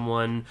that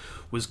someone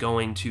was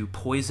going to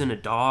poison a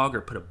dog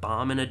or put a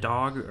bomb in a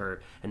dog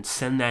and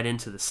send that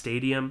into the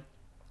stadium.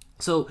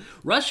 So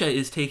Russia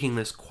is taking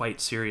this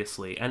quite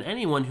seriously, and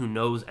anyone who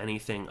knows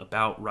anything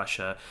about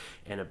Russia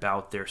and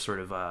about their sort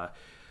of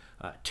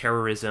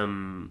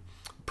terrorism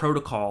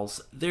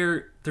protocols,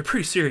 they're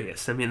pretty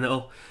serious. I mean,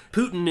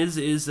 Putin is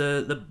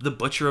the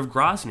butcher of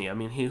Grozny. I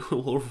mean, he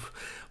will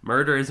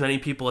murder as many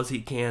people as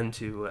he can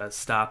to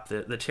stop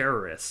the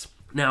terrorists.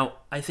 Now,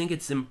 I think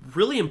it's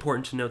really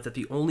important to note that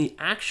the only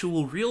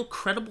actual, real,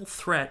 credible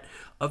threat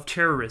of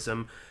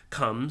terrorism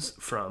comes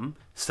from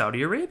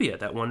Saudi Arabia,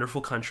 that wonderful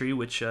country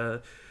which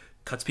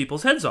cuts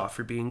people's heads off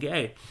for being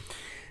gay.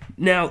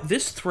 Now,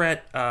 this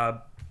threat,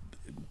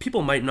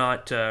 people might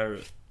not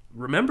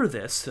remember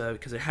this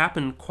because it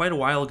happened quite a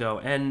while ago,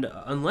 and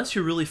unless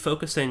you're really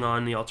focusing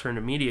on the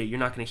alternative media, you're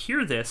not going to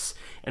hear this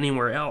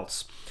anywhere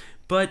else.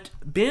 But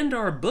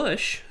Bandar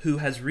Bush, who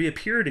has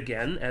reappeared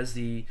again as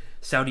the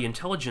Saudi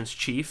intelligence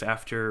chief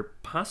after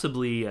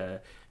possibly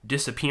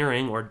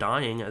disappearing or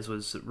dying, as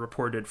was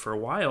reported for a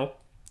while,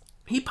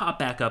 he popped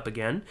back up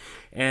again,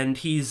 and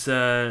he's,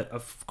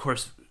 of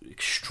course,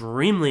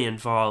 extremely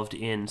involved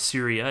in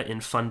Syria in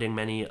funding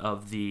many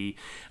of the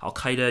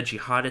al-Qaeda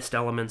jihadist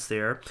elements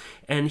there.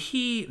 And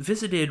he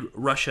visited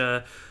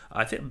Russia,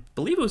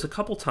 believe it was a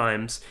couple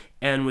times,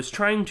 and was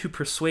trying to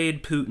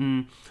persuade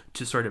Putin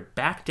to sort of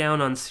back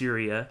down on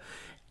Syria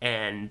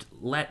and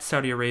let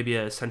Saudi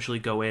Arabia essentially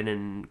go in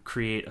and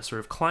create a sort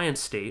of client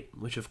state,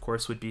 which of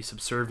course would be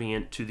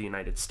subservient to the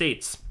United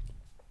States.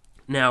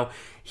 Now,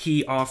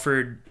 he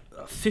offered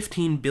a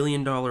 $15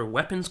 billion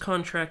weapons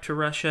contract to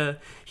Russia.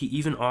 He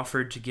even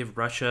offered to give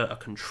Russia a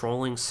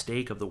controlling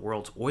stake of the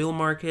world's oil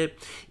market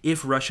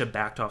if Russia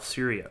backed off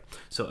Syria.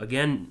 So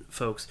again,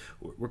 folks,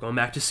 we're going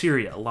back to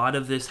Syria. A lot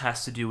of this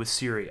has to do with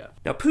Syria.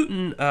 Now,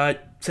 Putin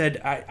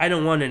said, I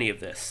don't want any of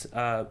this.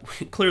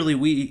 Clearly,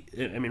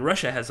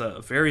 Russia has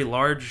a very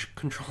large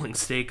controlling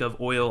stake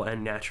of oil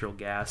and natural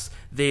gas.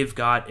 They've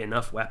got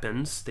enough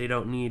weapons. They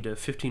don't need a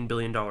 $15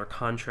 billion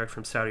contract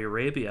from Saudi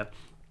Arabia.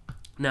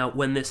 Now,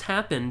 when this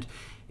happened,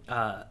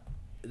 I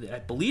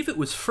believe it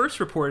was first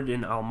reported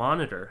in Al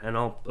Monitor, and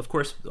of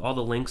course, all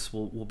the links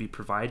will be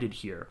provided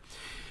here.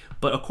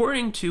 But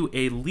according to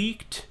a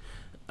leaked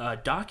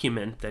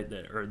document,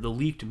 or the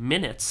leaked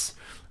minutes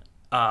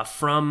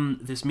from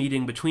this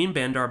meeting between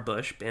Bandar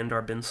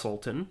bin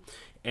Sultan,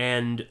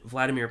 and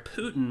Vladimir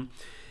Putin,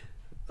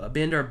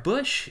 Bandar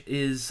Bush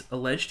is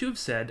alleged to have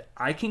said,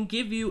 I can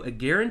give you a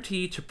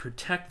guarantee to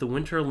protect the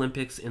Winter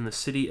Olympics in the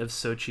city of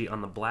Sochi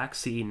on the Black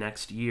Sea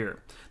next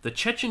year. The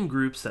Chechen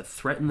groups that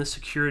threaten the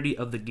security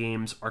of the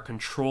games are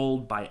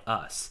controlled by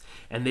us,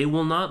 and they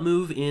will not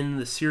move in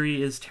the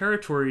Syria's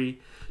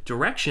territory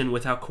direction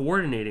without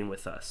coordinating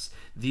with us.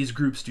 These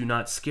groups do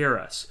not scare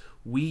us.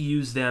 We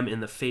use them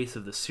in the face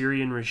of the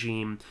Syrian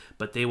regime,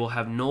 but they will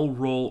have no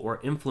role or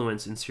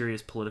influence in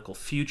Syria's political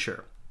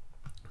future.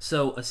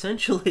 So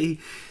essentially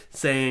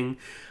saying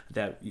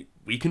that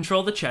we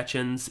control the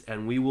Chechens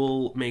and we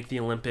will make the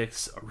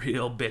Olympics a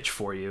real bitch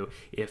for you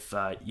if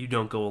you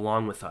don't go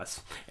along with us.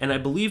 And I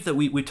believe that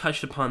we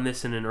touched upon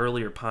this in an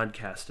earlier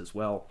podcast as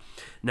well.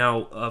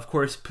 Now, of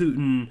course,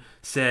 Putin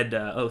said,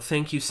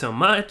 thank you so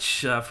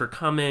much for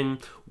coming.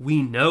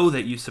 We know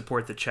that you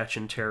support the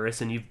Chechen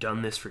terrorists and you've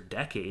done this for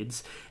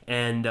decades,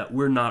 and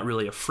we're not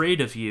really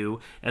afraid of you,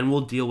 and we'll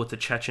deal with the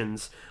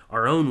Chechens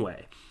our own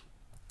way.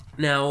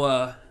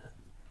 Now,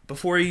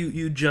 before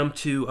you jump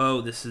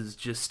to, this is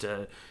just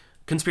a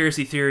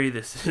conspiracy theory,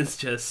 this is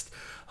just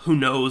who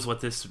knows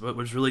what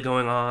was really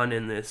going on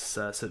in this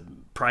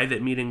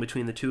private meeting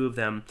between the two of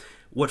them,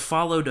 what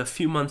followed a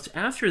few months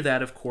after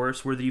that, of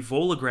course, were the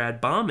Volgograd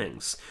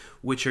bombings,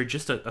 which are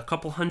just a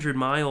couple hundred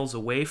miles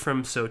away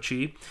from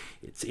Sochi.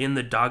 It's in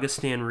the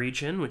Dagestan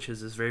region, which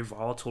is this very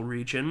volatile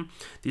region.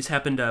 These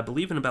happened, I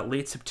believe, in about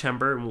late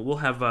September, and we'll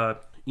have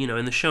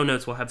in the show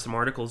notes, we'll have some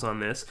articles on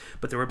this,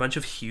 but there were a bunch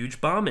of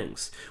huge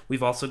bombings.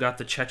 We've also got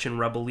the Chechen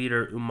rebel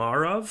leader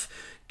Umarov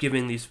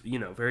giving these,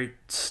 very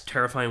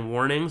terrifying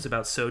warnings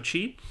about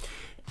Sochi.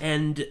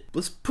 And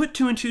let's put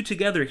two and two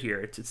together here.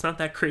 It's not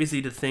that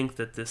crazy to think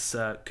that this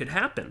could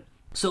happen.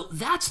 So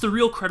that's the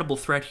real credible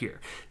threat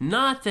here.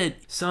 Not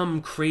that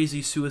some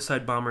crazy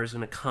suicide bomber is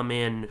going to come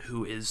in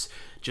who is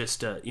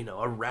just a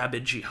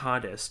rabid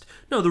jihadist.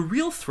 No, the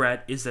real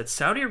threat is that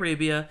Saudi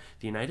Arabia,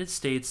 the United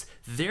States,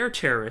 their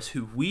terrorists,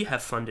 who we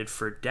have funded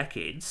for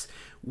decades,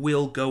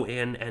 will go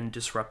in and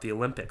disrupt the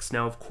Olympics.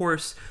 Now, of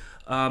course,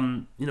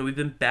 we've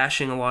been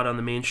bashing a lot on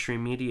the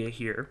mainstream media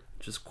here,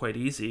 which is quite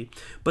easy,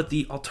 but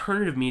the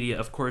alternative media,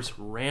 of course,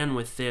 ran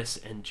with this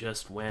and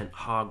just went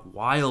hog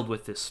wild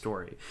with this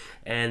story,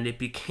 and it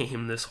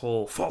became this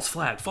whole false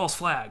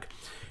flag,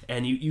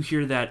 and you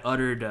hear that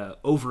uttered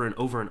over and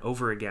over and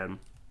over again.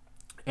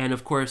 And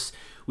of course,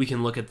 we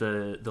can look at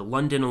the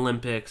London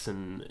Olympics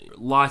and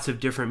lots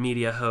of different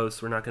media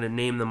hosts. We're not going to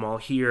name them all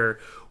here.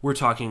 We're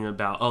talking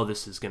about,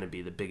 this is going to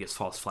be the biggest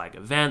false flag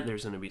event.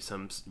 There's going to be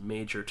some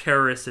major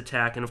terrorist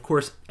attack. And of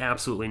course,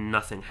 absolutely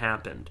nothing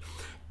happened.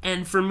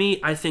 And for me,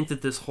 I think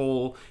that this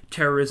whole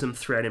terrorism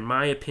threat, in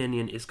my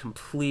opinion, is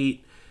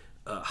complete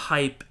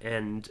hype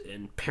and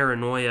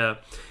paranoia.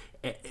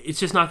 It's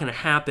just not going to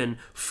happen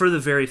for the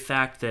very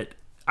fact that,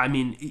 I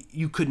mean,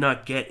 you could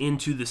not get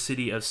into the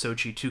city of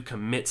Sochi to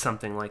commit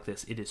something like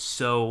this. It is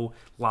so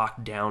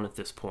locked down at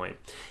this point.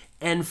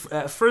 And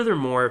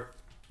furthermore,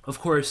 of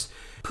course,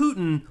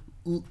 Putin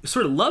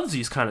sort of loves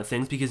these kind of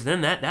things, because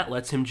then that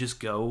lets him just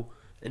go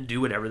and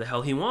do whatever the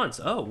hell he wants.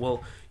 Oh,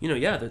 well,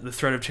 the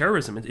threat of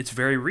terrorism, it's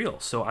very real.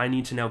 So I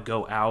need to now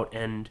go out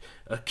and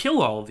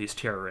kill all of these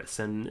terrorists.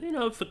 And,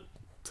 if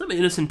some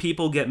innocent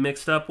people get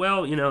mixed up,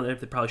 well, they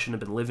probably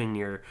shouldn't have been living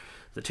near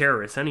the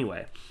terrorists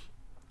anyway.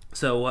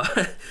 So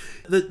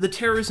the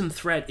terrorism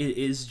threat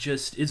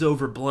is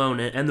overblown,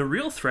 and the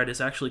real threat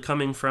is actually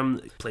coming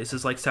from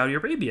places like Saudi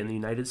Arabia and the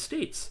United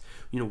States.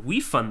 We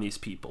fund these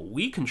people,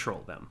 we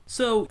control them.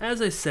 So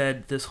as I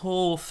said, this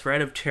whole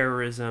threat of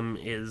terrorism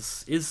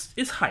is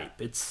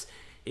hype.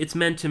 It's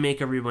meant to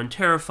make everyone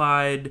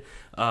terrified.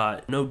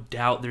 No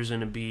doubt there's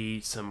going to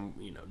be some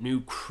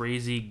new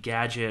crazy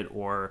gadget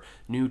or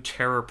new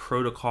terror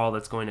protocol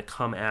that's going to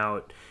come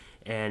out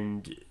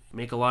and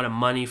make a lot of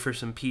money for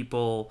some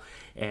people,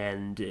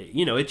 and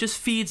it just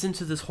feeds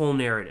into this whole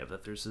narrative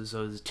that there's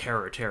this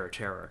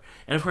terror.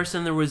 And of course,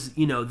 then there was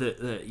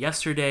the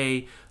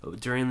yesterday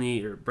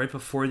right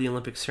before the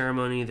Olympic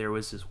ceremony, there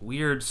was this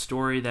weird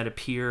story that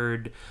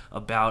appeared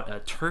about a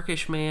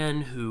Turkish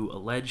man who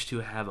alleged to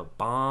have a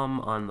bomb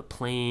on the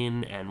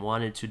plane and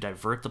wanted to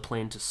divert the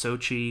plane to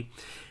Sochi.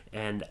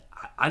 And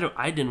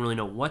I didn't really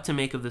know what to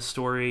make of this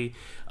story.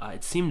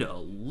 It seemed a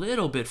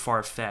little bit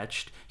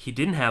far-fetched. He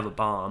didn't have a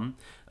bomb.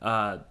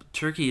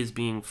 Turkey is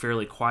being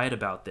fairly quiet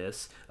about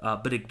this.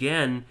 But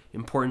again,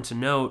 important to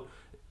note,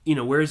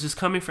 where is this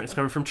coming from? It's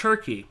coming from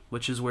Turkey,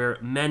 which is where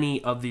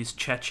many of these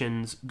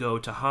Chechens go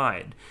to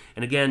hide.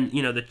 And again,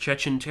 the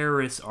Chechen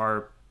terrorists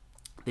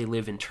they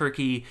live in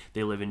Turkey,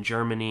 they live in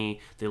Germany,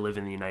 they live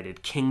in the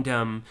United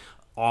Kingdom,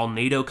 all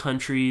NATO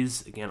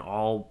countries, again,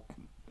 all,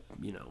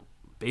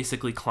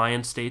 basically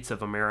client states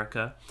of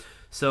America.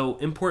 So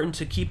important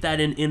to keep that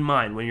in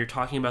mind when you're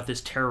talking about this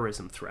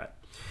terrorism threat.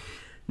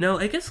 Now,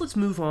 I guess let's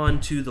move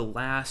on to the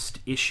last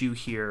issue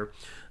here,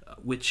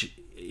 which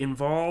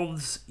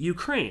involves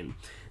Ukraine.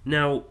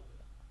 Now,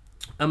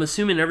 I'm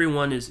assuming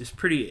everyone is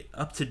pretty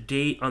up to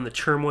date on the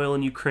turmoil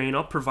in Ukraine.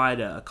 I'll provide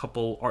a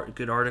couple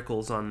good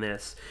articles on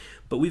this.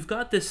 But we've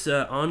got this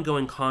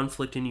ongoing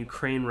conflict in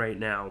Ukraine right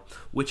now,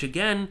 which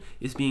again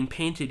is being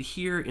painted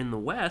here in the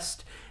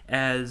West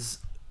as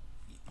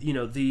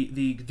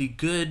the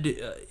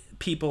good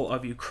people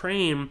of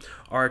Ukraine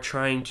are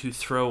trying to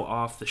throw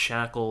off the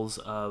shackles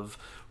of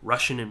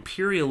Russian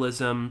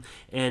imperialism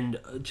and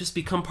just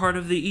become part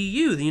of the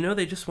EU.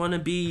 They just want to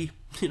be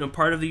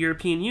part of the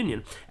European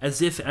Union,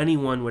 as if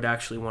anyone would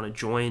actually want to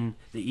join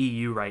the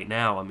EU right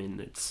now. I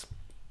mean, it's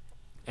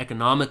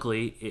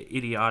economically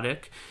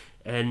idiotic.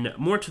 And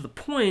more to the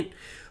point,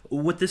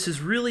 what this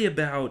is really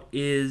about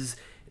is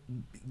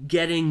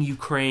getting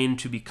Ukraine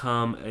to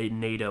become a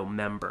NATO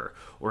member,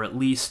 or at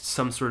least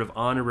some sort of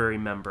honorary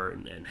member,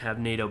 and have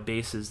NATO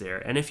bases there.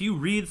 And if you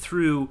read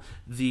through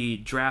the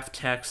draft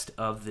text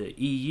of the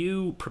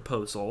EU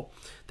proposal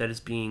that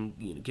is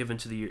being given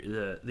to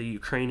the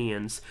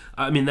Ukrainians,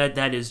 I mean,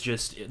 that is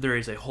just, there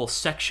is a whole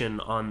section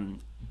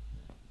on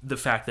the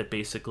fact that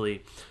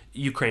basically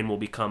Ukraine will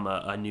become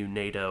a new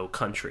NATO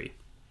country.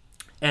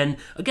 And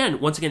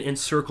once again,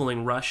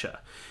 encircling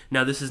Russia.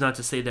 Now, this is not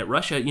to say that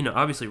Russia,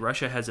 obviously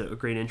Russia has a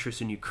great interest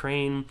in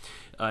Ukraine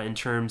in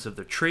terms of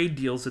the trade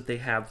deals that they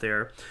have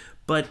there,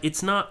 but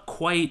it's not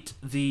quite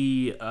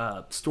the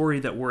story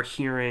that we're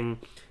hearing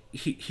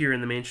here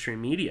in the mainstream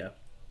media.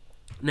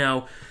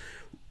 Now,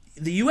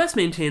 the U.S.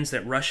 maintains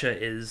that Russia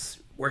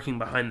is working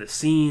behind the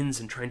scenes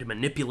and trying to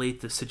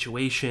manipulate the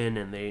situation,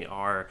 and they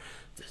are,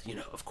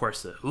 of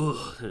course,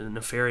 the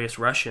nefarious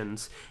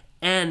Russians.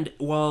 And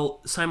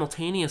while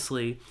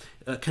simultaneously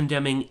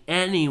condemning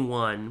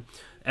anyone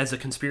as a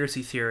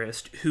conspiracy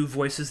theorist who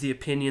voices the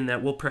opinion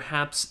that, well,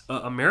 perhaps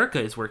America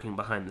is working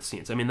behind the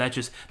scenes. I mean,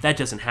 that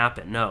doesn't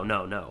happen.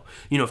 No.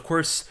 Of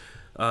course,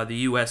 the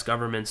U.S.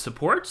 government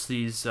supports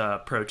these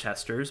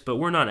protesters, but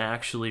we're not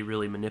actually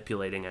really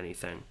manipulating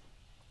anything.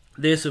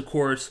 This, of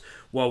course,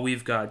 while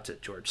we've got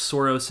George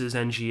Soros's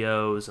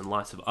NGOs and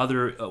lots of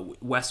other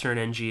Western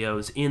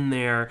NGOs in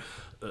there,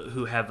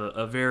 who have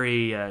a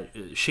very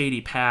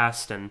shady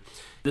past, and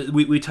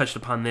we touched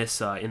upon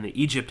this in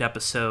the Egypt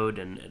episode,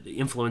 and the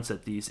influence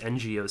that these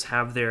NGOs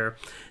have there.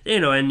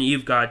 And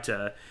you've got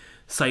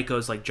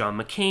psychos like John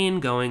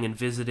McCain going and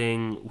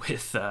visiting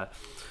with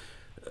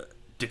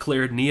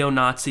declared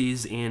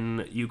neo-Nazis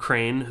in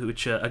Ukraine,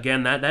 which,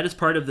 again, that is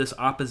part of this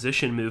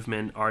opposition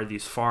movement, are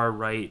these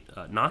far-right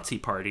Nazi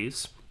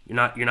parties. You're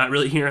not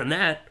really hearing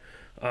that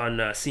on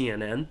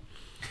CNN.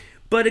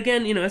 But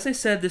again, as I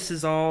said, this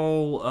is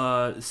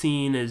all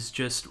seen as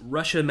just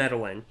Russia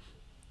meddling.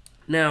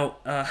 Now,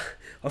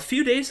 a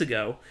few days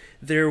ago,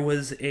 there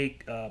was a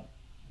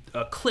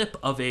a clip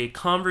of a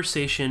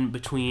conversation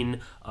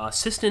between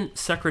Assistant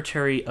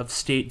Secretary of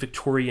State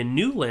Victoria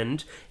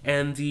Nuland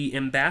and the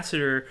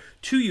ambassador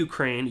to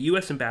Ukraine,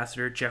 U.S.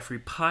 Ambassador Jeffrey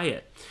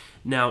Pyatt.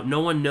 Now, no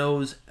one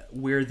knows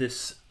where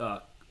this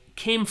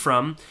came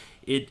from.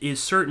 It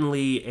is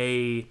certainly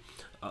a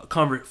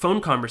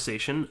phone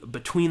conversation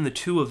between the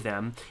two of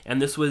them,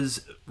 and this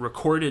was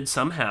recorded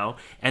somehow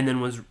and then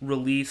was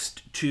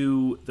released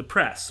to the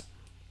press.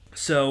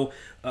 So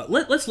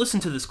let's listen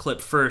to this clip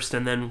first,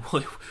 and then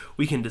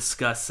we can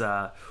discuss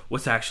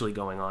what's actually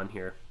going on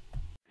here.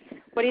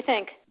 What do you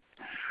think?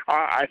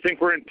 I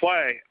think we're in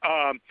play.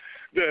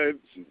 The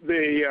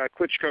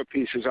Klitschko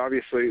piece is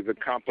obviously the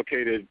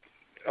complicated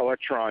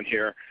electron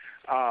here,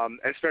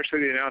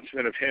 especially the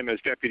announcement of him as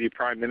deputy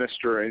prime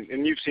minister.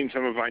 And you've seen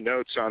some of my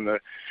notes on the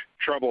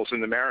troubles in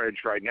the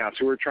marriage right now,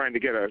 so we're trying to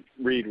get a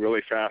read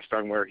really fast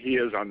on where he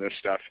is on this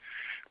stuff.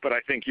 But I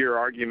think your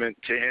argument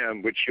to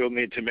him, which you'll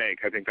need to make,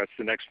 I think that's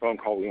the next phone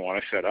call we want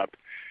to set up,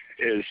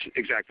 is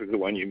exactly the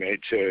one you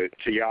made to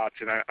Yachts.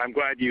 And I'm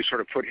glad you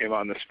sort of put him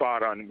on the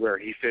spot on where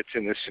he fits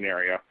in this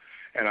scenario.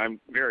 And I'm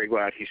very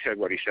glad he said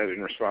what he said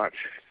in response.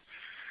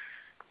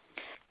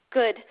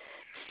 Good.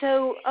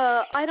 So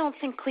I don't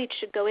think Cleach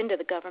should go into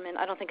the government.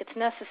 I don't think it's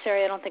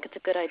necessary. I don't think it's a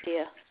good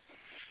idea.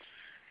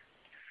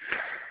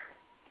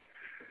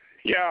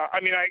 Yeah, I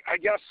mean, I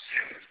guess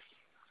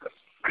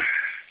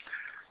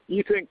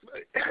you think,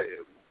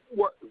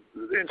 what,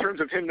 in terms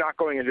of him not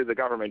going into the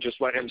government, just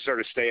let him sort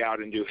of stay out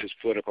and do his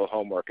political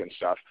homework and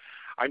stuff.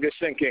 I'm just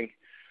thinking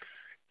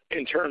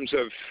in terms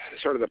of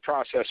sort of the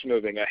process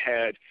moving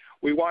ahead,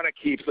 we want to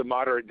keep the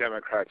moderate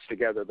Democrats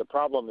together. The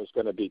problem is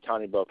going to be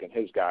Tony Book and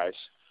his guys.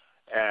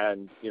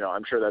 And, you know,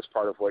 I'm sure that's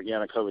part of what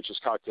Yanukovych is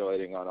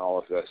calculating on all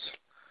of this.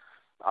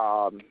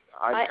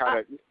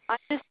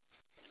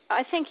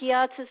 I think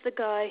Yachts is the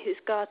guy who's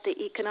got the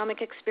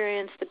economic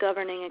experience, the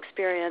governing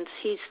experience.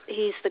 He's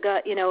the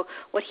guy, you know,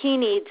 what he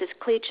needs is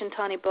Cleach and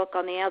Tony Book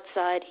on the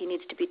outside. He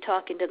needs to be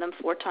talking to them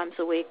 4 times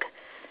a week,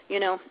 you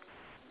know.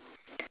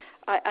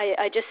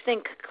 I just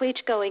think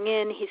Cleach going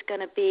in, he's going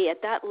to be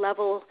at that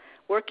level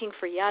working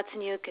for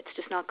Yatsenyuk. It's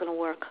just not going to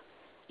work.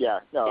 Yeah,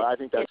 no, I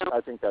think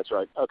that's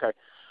right. Okay.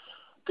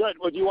 Good.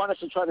 Well, do you want us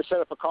to try to set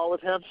up a call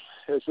with him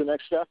as the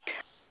next step?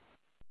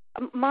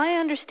 My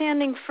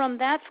understanding from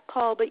that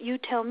call, but you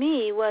tell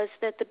me, was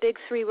that the big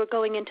three were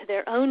going into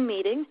their own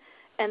meeting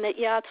and that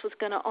Yachts was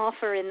going to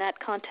offer in that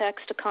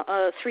context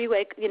a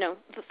three-way, you know,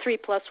 the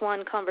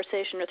 3+1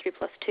 conversation or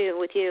 3+2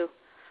 with you.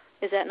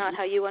 Is that not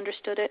how you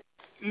understood it?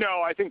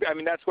 No, I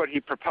mean, that's what he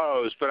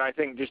proposed, but I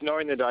think just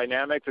knowing the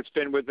dynamic that's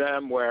been with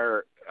them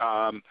where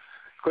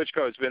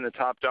Klitschko has been the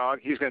top dog,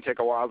 he's going to take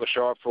a while to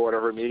show up for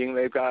whatever meeting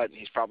they've got, and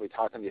he's probably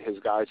talking to his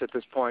guys at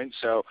this point.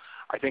 So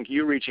I think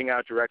you reaching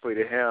out directly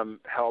to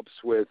him helps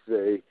with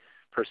the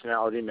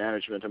personality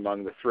management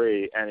among the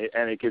three, and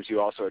it gives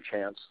you also a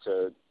chance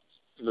to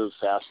move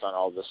fast on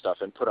all this stuff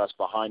and put us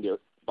behind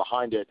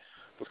it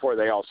before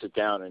they all sit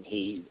down and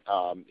he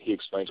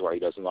explains why he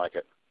doesn't like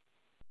it.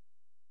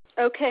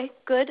 Okay,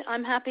 good.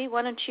 I'm happy.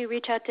 Why don't you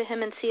reach out to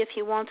him and see if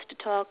he wants to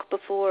talk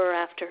before or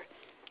after?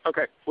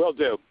 Okay, will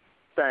do.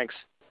 Thanks.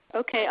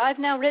 Okay, I've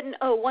now written,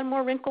 one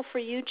more wrinkle for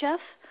you, Jeff.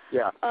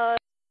 Yeah. I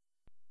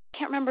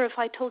can't remember if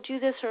I told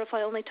you this or if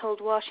I only told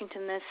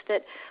Washington this,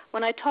 that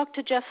when I talked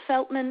to Jeff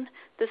Feltman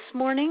this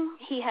morning,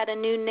 he had a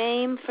new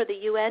name for the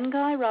UN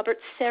guy, Robert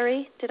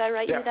Seri. Did I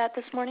write you that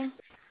this morning?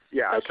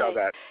 Yeah, okay. I saw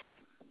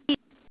that.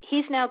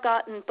 He's now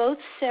gotten both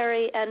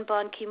Seri and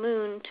Ban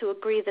Ki-moon to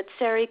agree that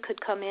Seri could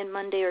come in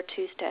Monday or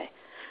Tuesday.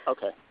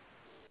 Okay.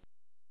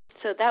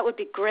 So that would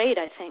be great,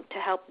 I think, to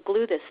help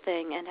glue this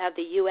thing and have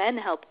the UN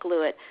help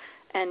glue it.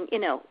 And, you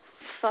know,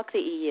 fuck the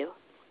EU.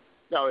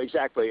 No,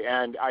 exactly.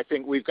 And I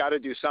think we've got to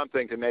do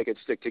something to make it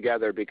stick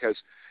together, because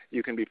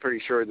you can be pretty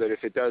sure that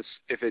if it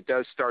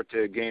does start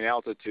to gain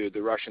altitude,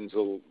 the Russians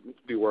will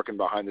be working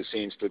behind the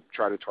scenes to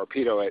try to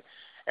torpedo it.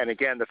 And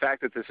again, the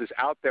fact that this is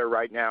out there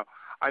right now,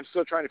 I'm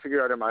still trying to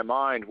figure out in my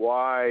mind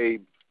why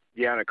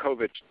Yanukovych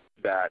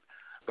did that.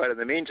 But in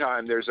the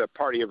meantime, there's a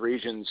Party of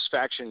Regions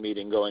faction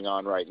meeting going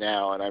on right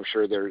now, and I'm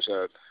sure there's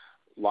a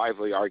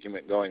lively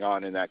argument going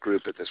on in that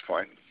group at this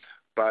point.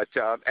 But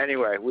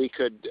anyway, we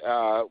could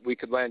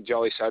land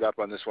jelly side up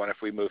on this one if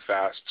we move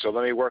fast. So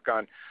let me work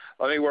on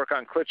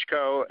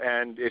Klitschko,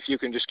 and if you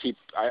can just keep,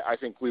 I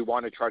think we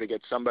want to try to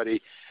get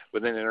somebody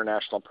with an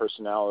international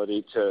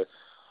personality to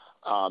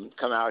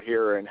come out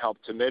here and help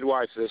to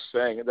midwife this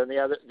thing. And then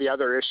the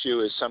other issue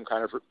is some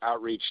kind of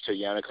outreach to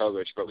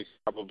Yanukovych, but we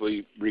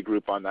probably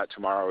regroup on that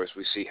tomorrow as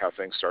we see how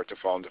things start to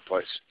fall into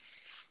place.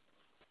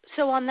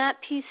 So on that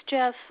piece,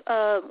 Jeff,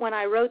 when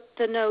I wrote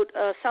the note,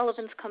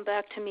 Sullivan's come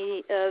back to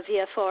me,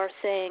 VFR,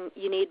 saying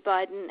you need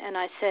Biden, and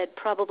I said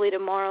probably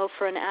tomorrow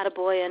for an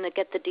attaboy and to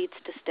get the deets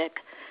to stick.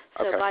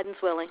 So okay.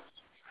 Biden's willing.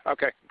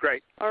 Okay,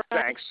 great. All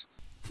right.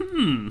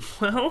 Thanks.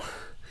 Well,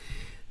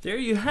 there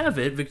you have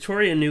it.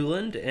 Victoria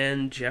Nuland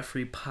and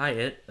Jeffrey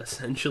Pyatt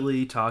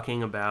essentially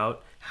talking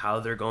about how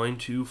they're going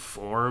to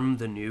form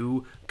the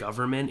new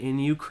government in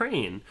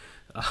Ukraine.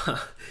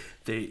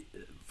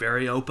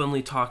 very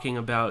openly talking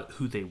about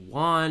who they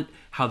want,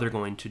 how they're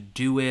going to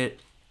do it.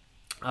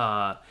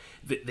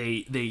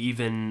 They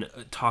even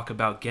talk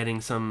about getting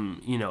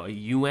some, a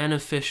UN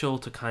official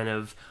to kind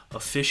of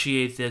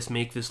officiate this,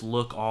 make this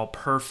look all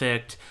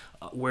perfect.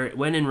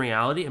 When in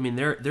reality, I mean,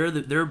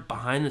 they're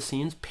behind the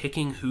scenes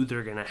picking who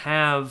they're gonna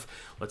have.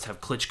 Let's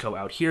have Klitschko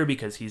out here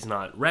because he's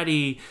not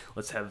ready.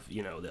 Let's have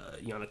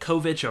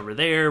Yanukovych over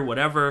there,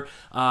 whatever.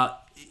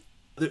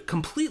 They're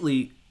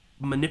completely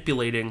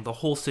manipulating the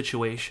whole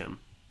situation,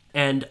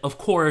 and of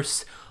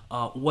course.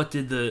 What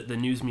did the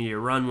news media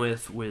run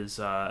with was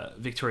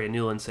Victoria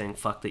Nuland saying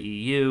 "fuck the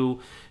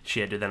EU." She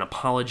had to then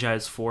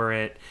apologize for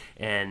it,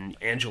 and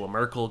Angela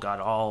Merkel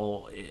got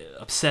all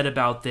upset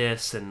about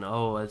this, and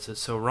it's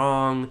just so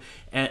wrong.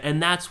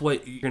 And that's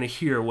what you're going to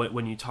hear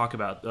when you talk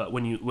about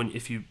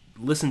if you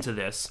listen to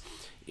this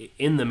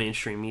in the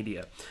mainstream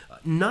media,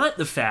 not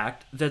the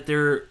fact that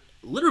they're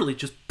literally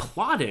just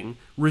plotting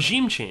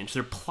regime change.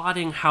 They're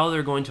plotting how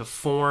they're going to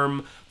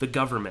form the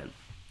government.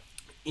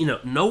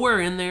 Nowhere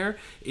in there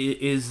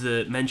is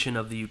the mention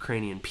of the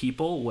Ukrainian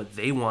people, what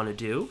they want to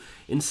do.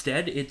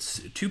 Instead,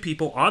 it's two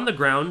people on the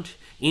ground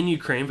in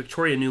Ukraine.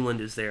 Victoria Nuland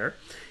is there,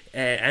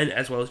 and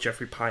as well as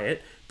Jeffrey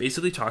Pyatt,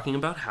 basically talking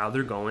about how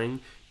they're going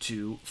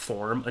to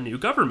form a new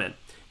government.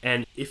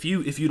 And if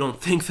you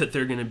don't think that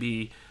they're going to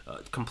be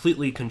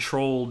completely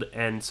controlled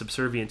and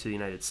subservient to the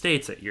United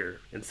States, that you're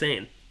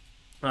insane.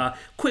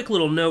 Quick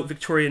little note,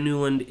 Victoria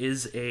Nuland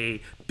is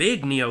a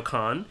big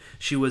neocon.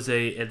 She was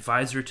a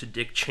advisor to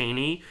Dick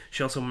Cheney.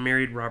 She also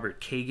married Robert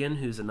Kagan,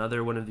 who's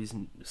another one of these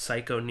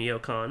psycho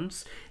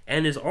neocons,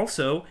 and is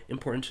also,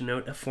 important to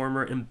note, a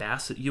former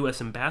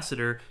U.S.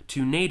 ambassador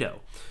to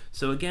NATO.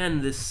 So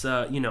again, this,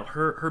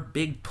 her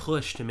big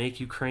push to make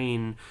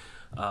Ukraine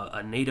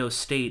a NATO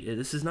state,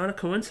 this is not a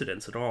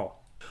coincidence at all.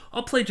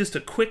 I'll play just a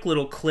quick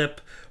little clip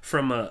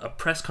from a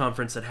press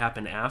conference that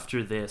happened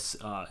after this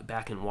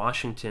back in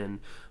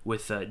Washington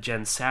with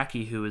Jen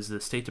Psaki, who is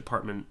the State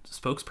Department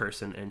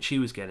spokesperson, and she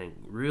was getting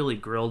really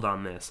grilled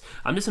on this.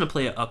 I'm just going to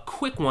play a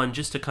quick one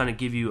just to kind of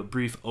give you a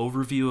brief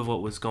overview of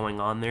what was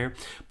going on there,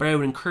 but I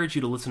would encourage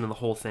you to listen to the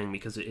whole thing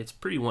because it's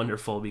pretty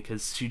wonderful,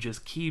 because she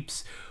just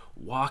keeps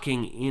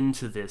walking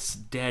into this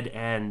dead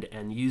end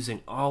and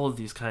using all of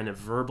these kind of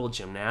verbal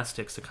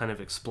gymnastics to kind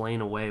of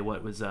explain away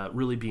what was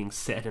really being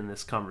said in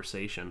this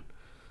conversation.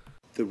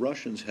 The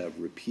Russians have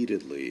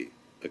repeatedly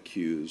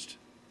accused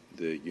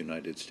the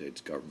United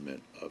States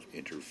government of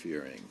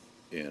interfering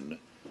in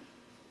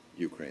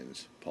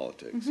Ukraine's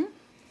politics. Mm-hmm.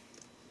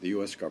 The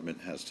U.S. government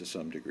has to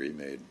some degree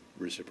made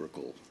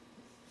reciprocal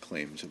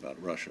claims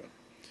about Russia.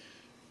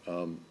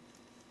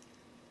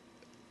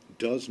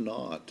 Does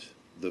not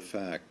the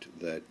fact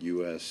that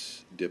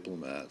U.S.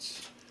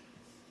 diplomats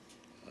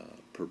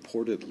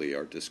purportedly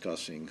are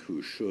discussing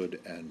who should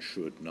and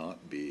should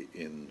not be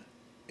in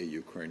a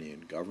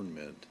Ukrainian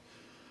government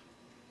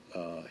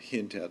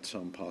hint at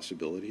some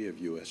possibility of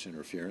U.S.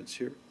 interference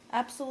here?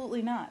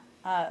 Absolutely not.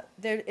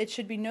 It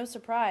should be no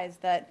surprise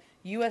that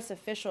U.S.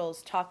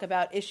 officials talk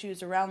about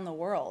issues around the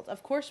world.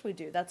 Of course we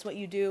do. That's what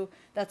you do.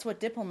 That's what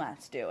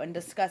diplomats do, and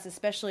discuss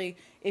especially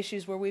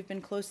issues where we've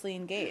been closely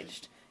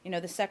engaged.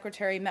 The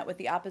secretary met with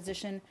the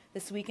opposition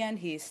this weekend.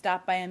 He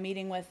stopped by a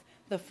meeting with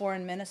the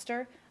foreign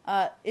minister.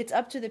 It's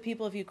up to the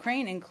people of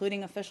Ukraine,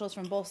 including officials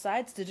from both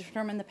sides, to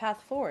determine the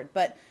path forward.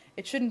 But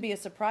it shouldn't be a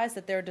surprise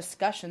that there are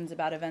discussions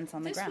about events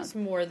on the ground. This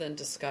was more than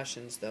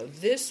discussions, though.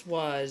 This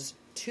was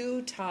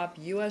two top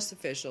U.S.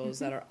 officials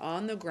that are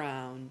on the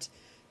ground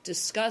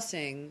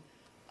discussing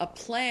a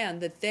plan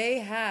that they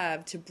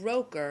have to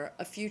broker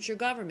a future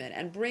government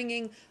and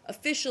bringing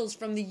officials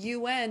from the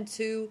UN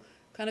to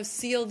kind of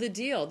seal the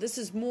deal. This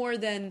is more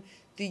than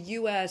the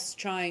U.S.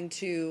 trying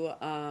to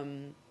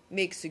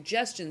make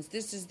suggestions.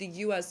 This is the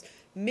U.S.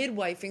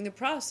 midwifing the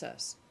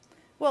process.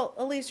 Well,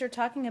 Elise, you're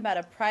talking about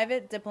a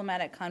private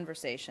diplomatic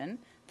conversation.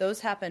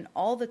 Those happen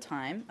all the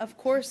time. Of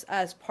course,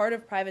 as part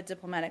of private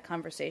diplomatic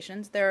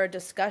conversations, there are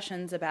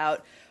discussions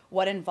about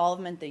what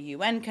involvement the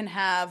UN can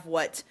have,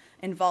 what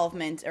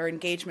involvement or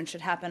engagement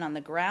should happen on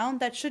the ground.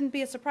 That shouldn't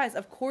be a surprise.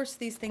 Of course,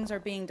 these things are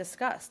being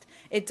discussed.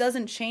 It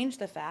doesn't change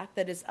the fact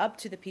that it's up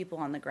to the people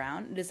on the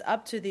ground. It is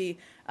up to the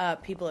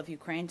people of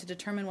Ukraine to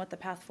determine what the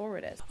path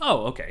forward is.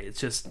 Oh, okay. It's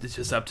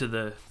just up to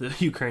the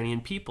Ukrainian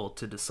people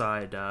to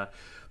decide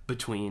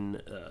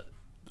between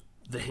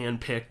the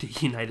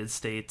hand-picked United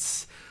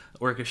States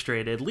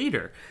orchestrated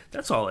leader.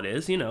 That's all it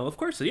is. Of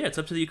course, yeah, it's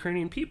up to the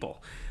Ukrainian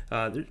people.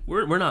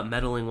 We're not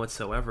meddling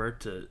whatsoever.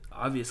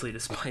 Obviously,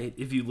 despite,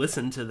 if you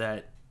listen to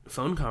that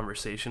phone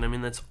conversation, I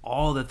mean, that's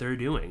all that they're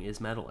doing is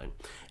meddling.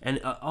 And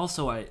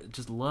also, I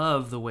just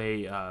love the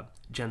way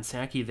Jen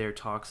Psaki there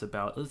talks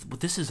about,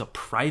 this is a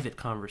private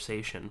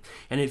conversation.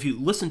 And if you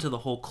listen to the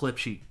whole clip,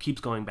 she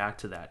keeps going back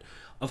to that.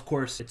 Of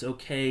course, it's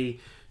okay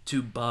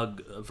to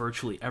bug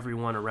virtually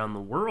everyone around the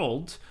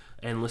world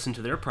and listen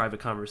to their private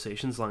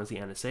conversations as long as the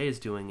NSA is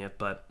doing it.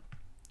 But,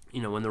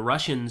 when the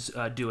Russians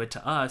do it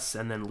to us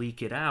and then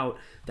leak it out,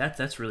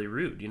 that's really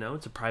rude.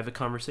 It's a private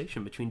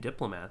conversation between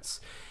diplomats.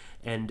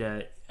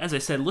 And as I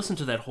said, listen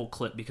to that whole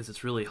clip because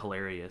it's really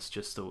hilarious,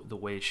 just the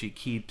way she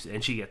keeps,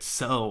 and she gets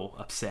so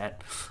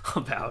upset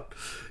about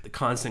the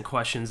constant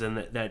questions, and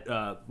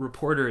that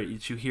reporter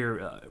that you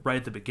hear right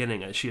at the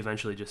beginning, she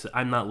eventually just said,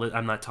 I'm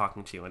not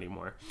talking to you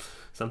anymore,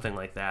 something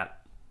like that.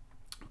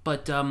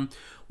 But, well,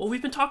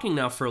 we've been talking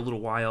now for a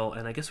little while,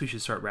 and I guess we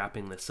should start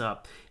wrapping this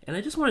up. And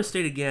I just want to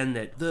state again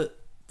that the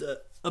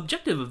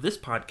objective of this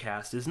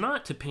podcast is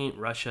not to paint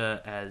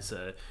Russia as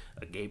a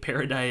gay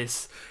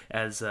paradise,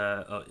 as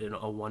a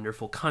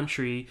wonderful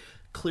country.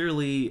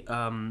 Clearly,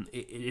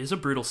 it is a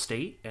brutal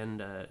state,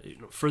 and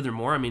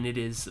furthermore, I mean, it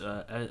is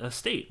a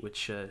state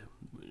which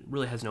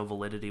really has no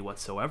validity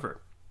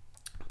whatsoever.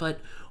 But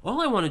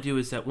all I want to do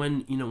is that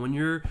when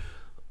you're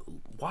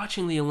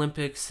watching the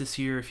Olympics this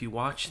year, if you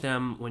watch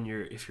them,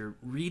 if you're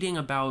reading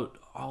about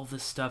all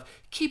this stuff,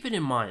 keep it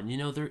in mind.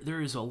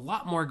 There is a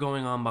lot more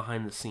going on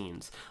behind the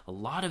scenes. A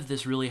lot of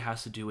this really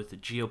has to do with the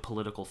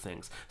geopolitical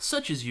things,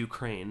 such as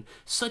Ukraine,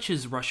 such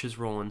as Russia's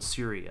role in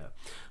Syria.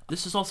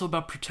 This is also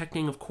about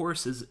protecting, of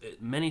course, as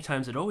many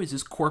times it always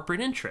is, corporate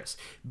interests,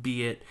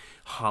 be it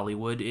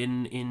Hollywood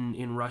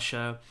in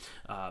Russia,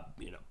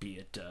 be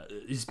it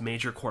these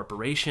major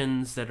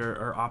corporations that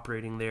are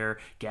operating there,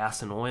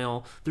 gas and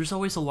oil. There's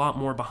always a lot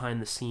more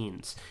behind the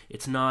scenes.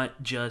 It's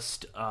not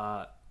just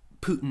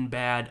Putin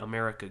bad,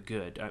 America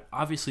good.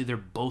 Obviously, they're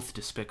both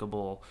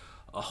despicable,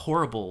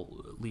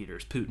 horrible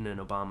leaders, Putin and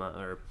Obama,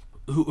 or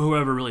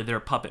whoever really their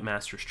puppet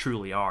masters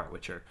truly are,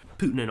 which are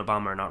Putin and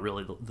Obama are not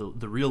really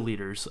the real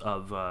leaders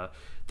of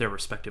their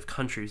respective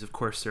countries. Of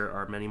course, there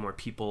are many more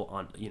people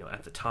on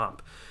at the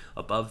top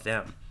above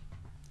them.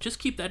 Just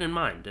keep that in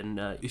mind. And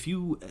if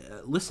you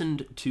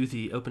listened to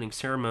the opening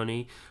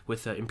ceremony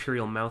with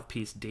Imperial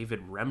mouthpiece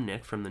David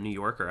Remnick from the New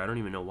Yorker, I don't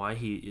even know why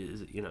he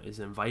is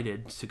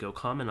invited to go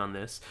comment on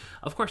this.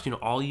 Of course,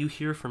 all you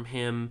hear from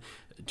him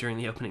during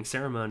the opening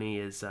ceremony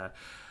is,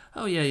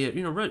 oh yeah,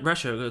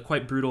 Russia,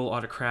 quite brutal,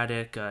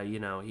 autocratic.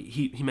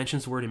 He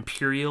mentions the word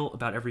imperial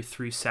about every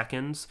 3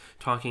 seconds,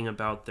 talking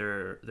about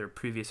their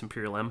previous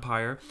imperial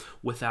empire,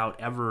 without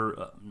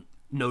ever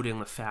noting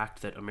the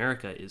fact that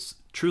America is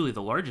truly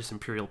the largest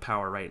imperial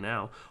power right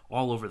now,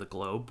 all over the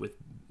globe, with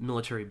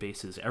military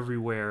bases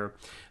everywhere,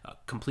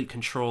 complete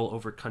control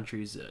over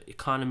countries'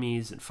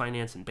 economies and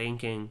finance and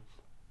banking.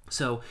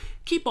 So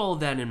keep all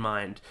of that in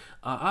mind.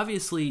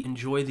 Obviously,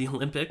 enjoy the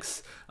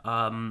Olympics.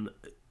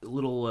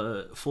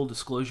 Little full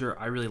disclosure,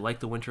 I really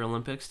like the Winter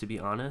Olympics, to be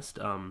honest,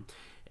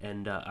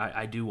 and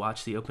I do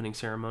watch the opening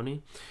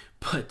ceremony,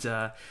 but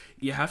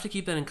you have to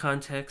keep that in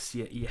context.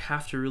 You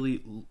have to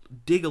really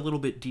dig a little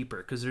bit deeper,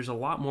 because there's a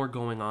lot more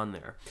going on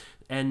there.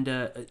 And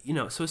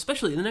so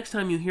especially the next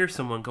time you hear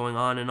someone going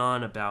on and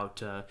on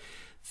about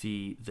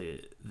the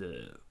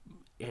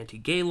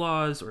anti-gay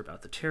laws, or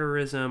about the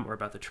terrorism, or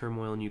about the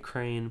turmoil in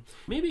Ukraine,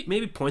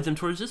 maybe point them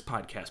towards this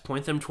podcast,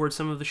 point them towards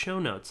some of the show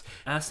notes,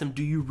 ask them,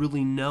 do you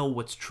really know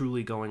what's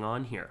truly going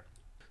on here?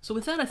 So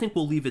with that, I think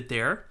we'll leave it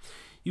there.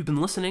 You've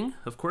been listening,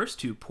 of course,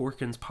 to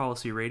Porkins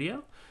Policy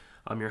Radio.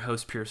 I'm your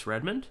host, Pierce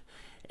Redmond,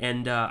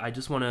 and I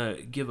just want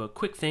to give a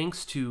quick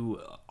thanks to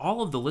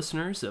all of the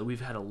listeners.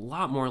 We've had a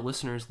lot more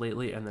listeners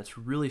lately, and that's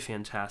really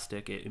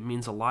fantastic. It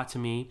means a lot to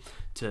me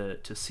to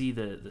see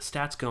the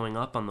stats going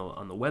up on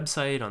the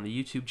website, on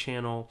the YouTube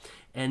channel.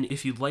 And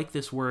if you like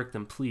this work,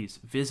 then please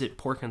visit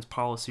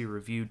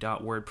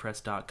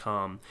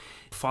porkinspolicyreview.wordpress.com.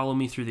 Follow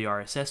me through the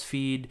RSS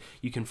feed.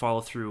 You can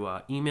follow through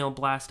email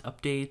blast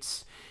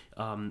updates.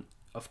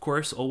 Of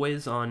course,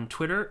 always on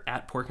Twitter,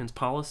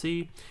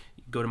 @PorkinsPolicy.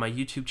 Go to my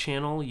YouTube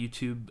channel,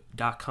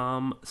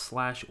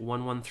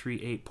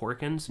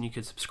 youtube.com/1138porkins, and you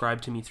can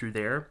subscribe to me through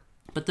there.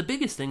 But the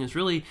biggest thing is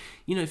really,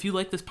 if you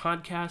like this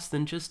podcast,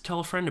 then just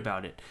tell a friend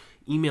about it.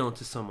 Email it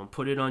to someone.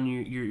 Put it on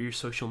your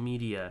social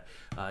media.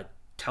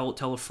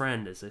 Tell a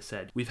friend, as I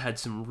said. We've had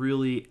some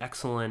really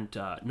excellent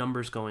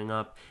numbers going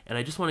up, and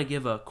I just want to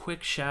give a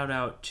quick shout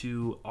out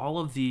to all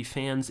of the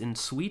fans in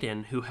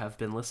Sweden who have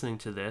been listening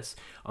to this.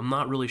 I'm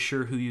not really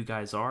sure who you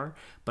guys are,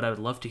 but I would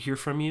love to hear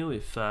from you.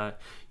 If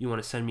you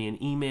want to send me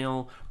an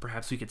email,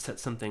 perhaps we could set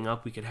something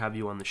up. We could have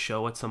you on the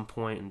show at some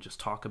point and just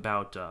talk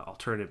about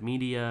alternative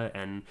media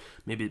and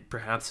maybe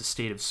perhaps the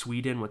state of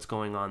Sweden, what's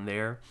going on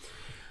there.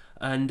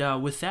 And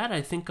with that,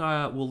 I think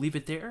we'll leave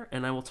it there,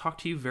 and I will talk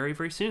to you very,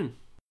 very soon.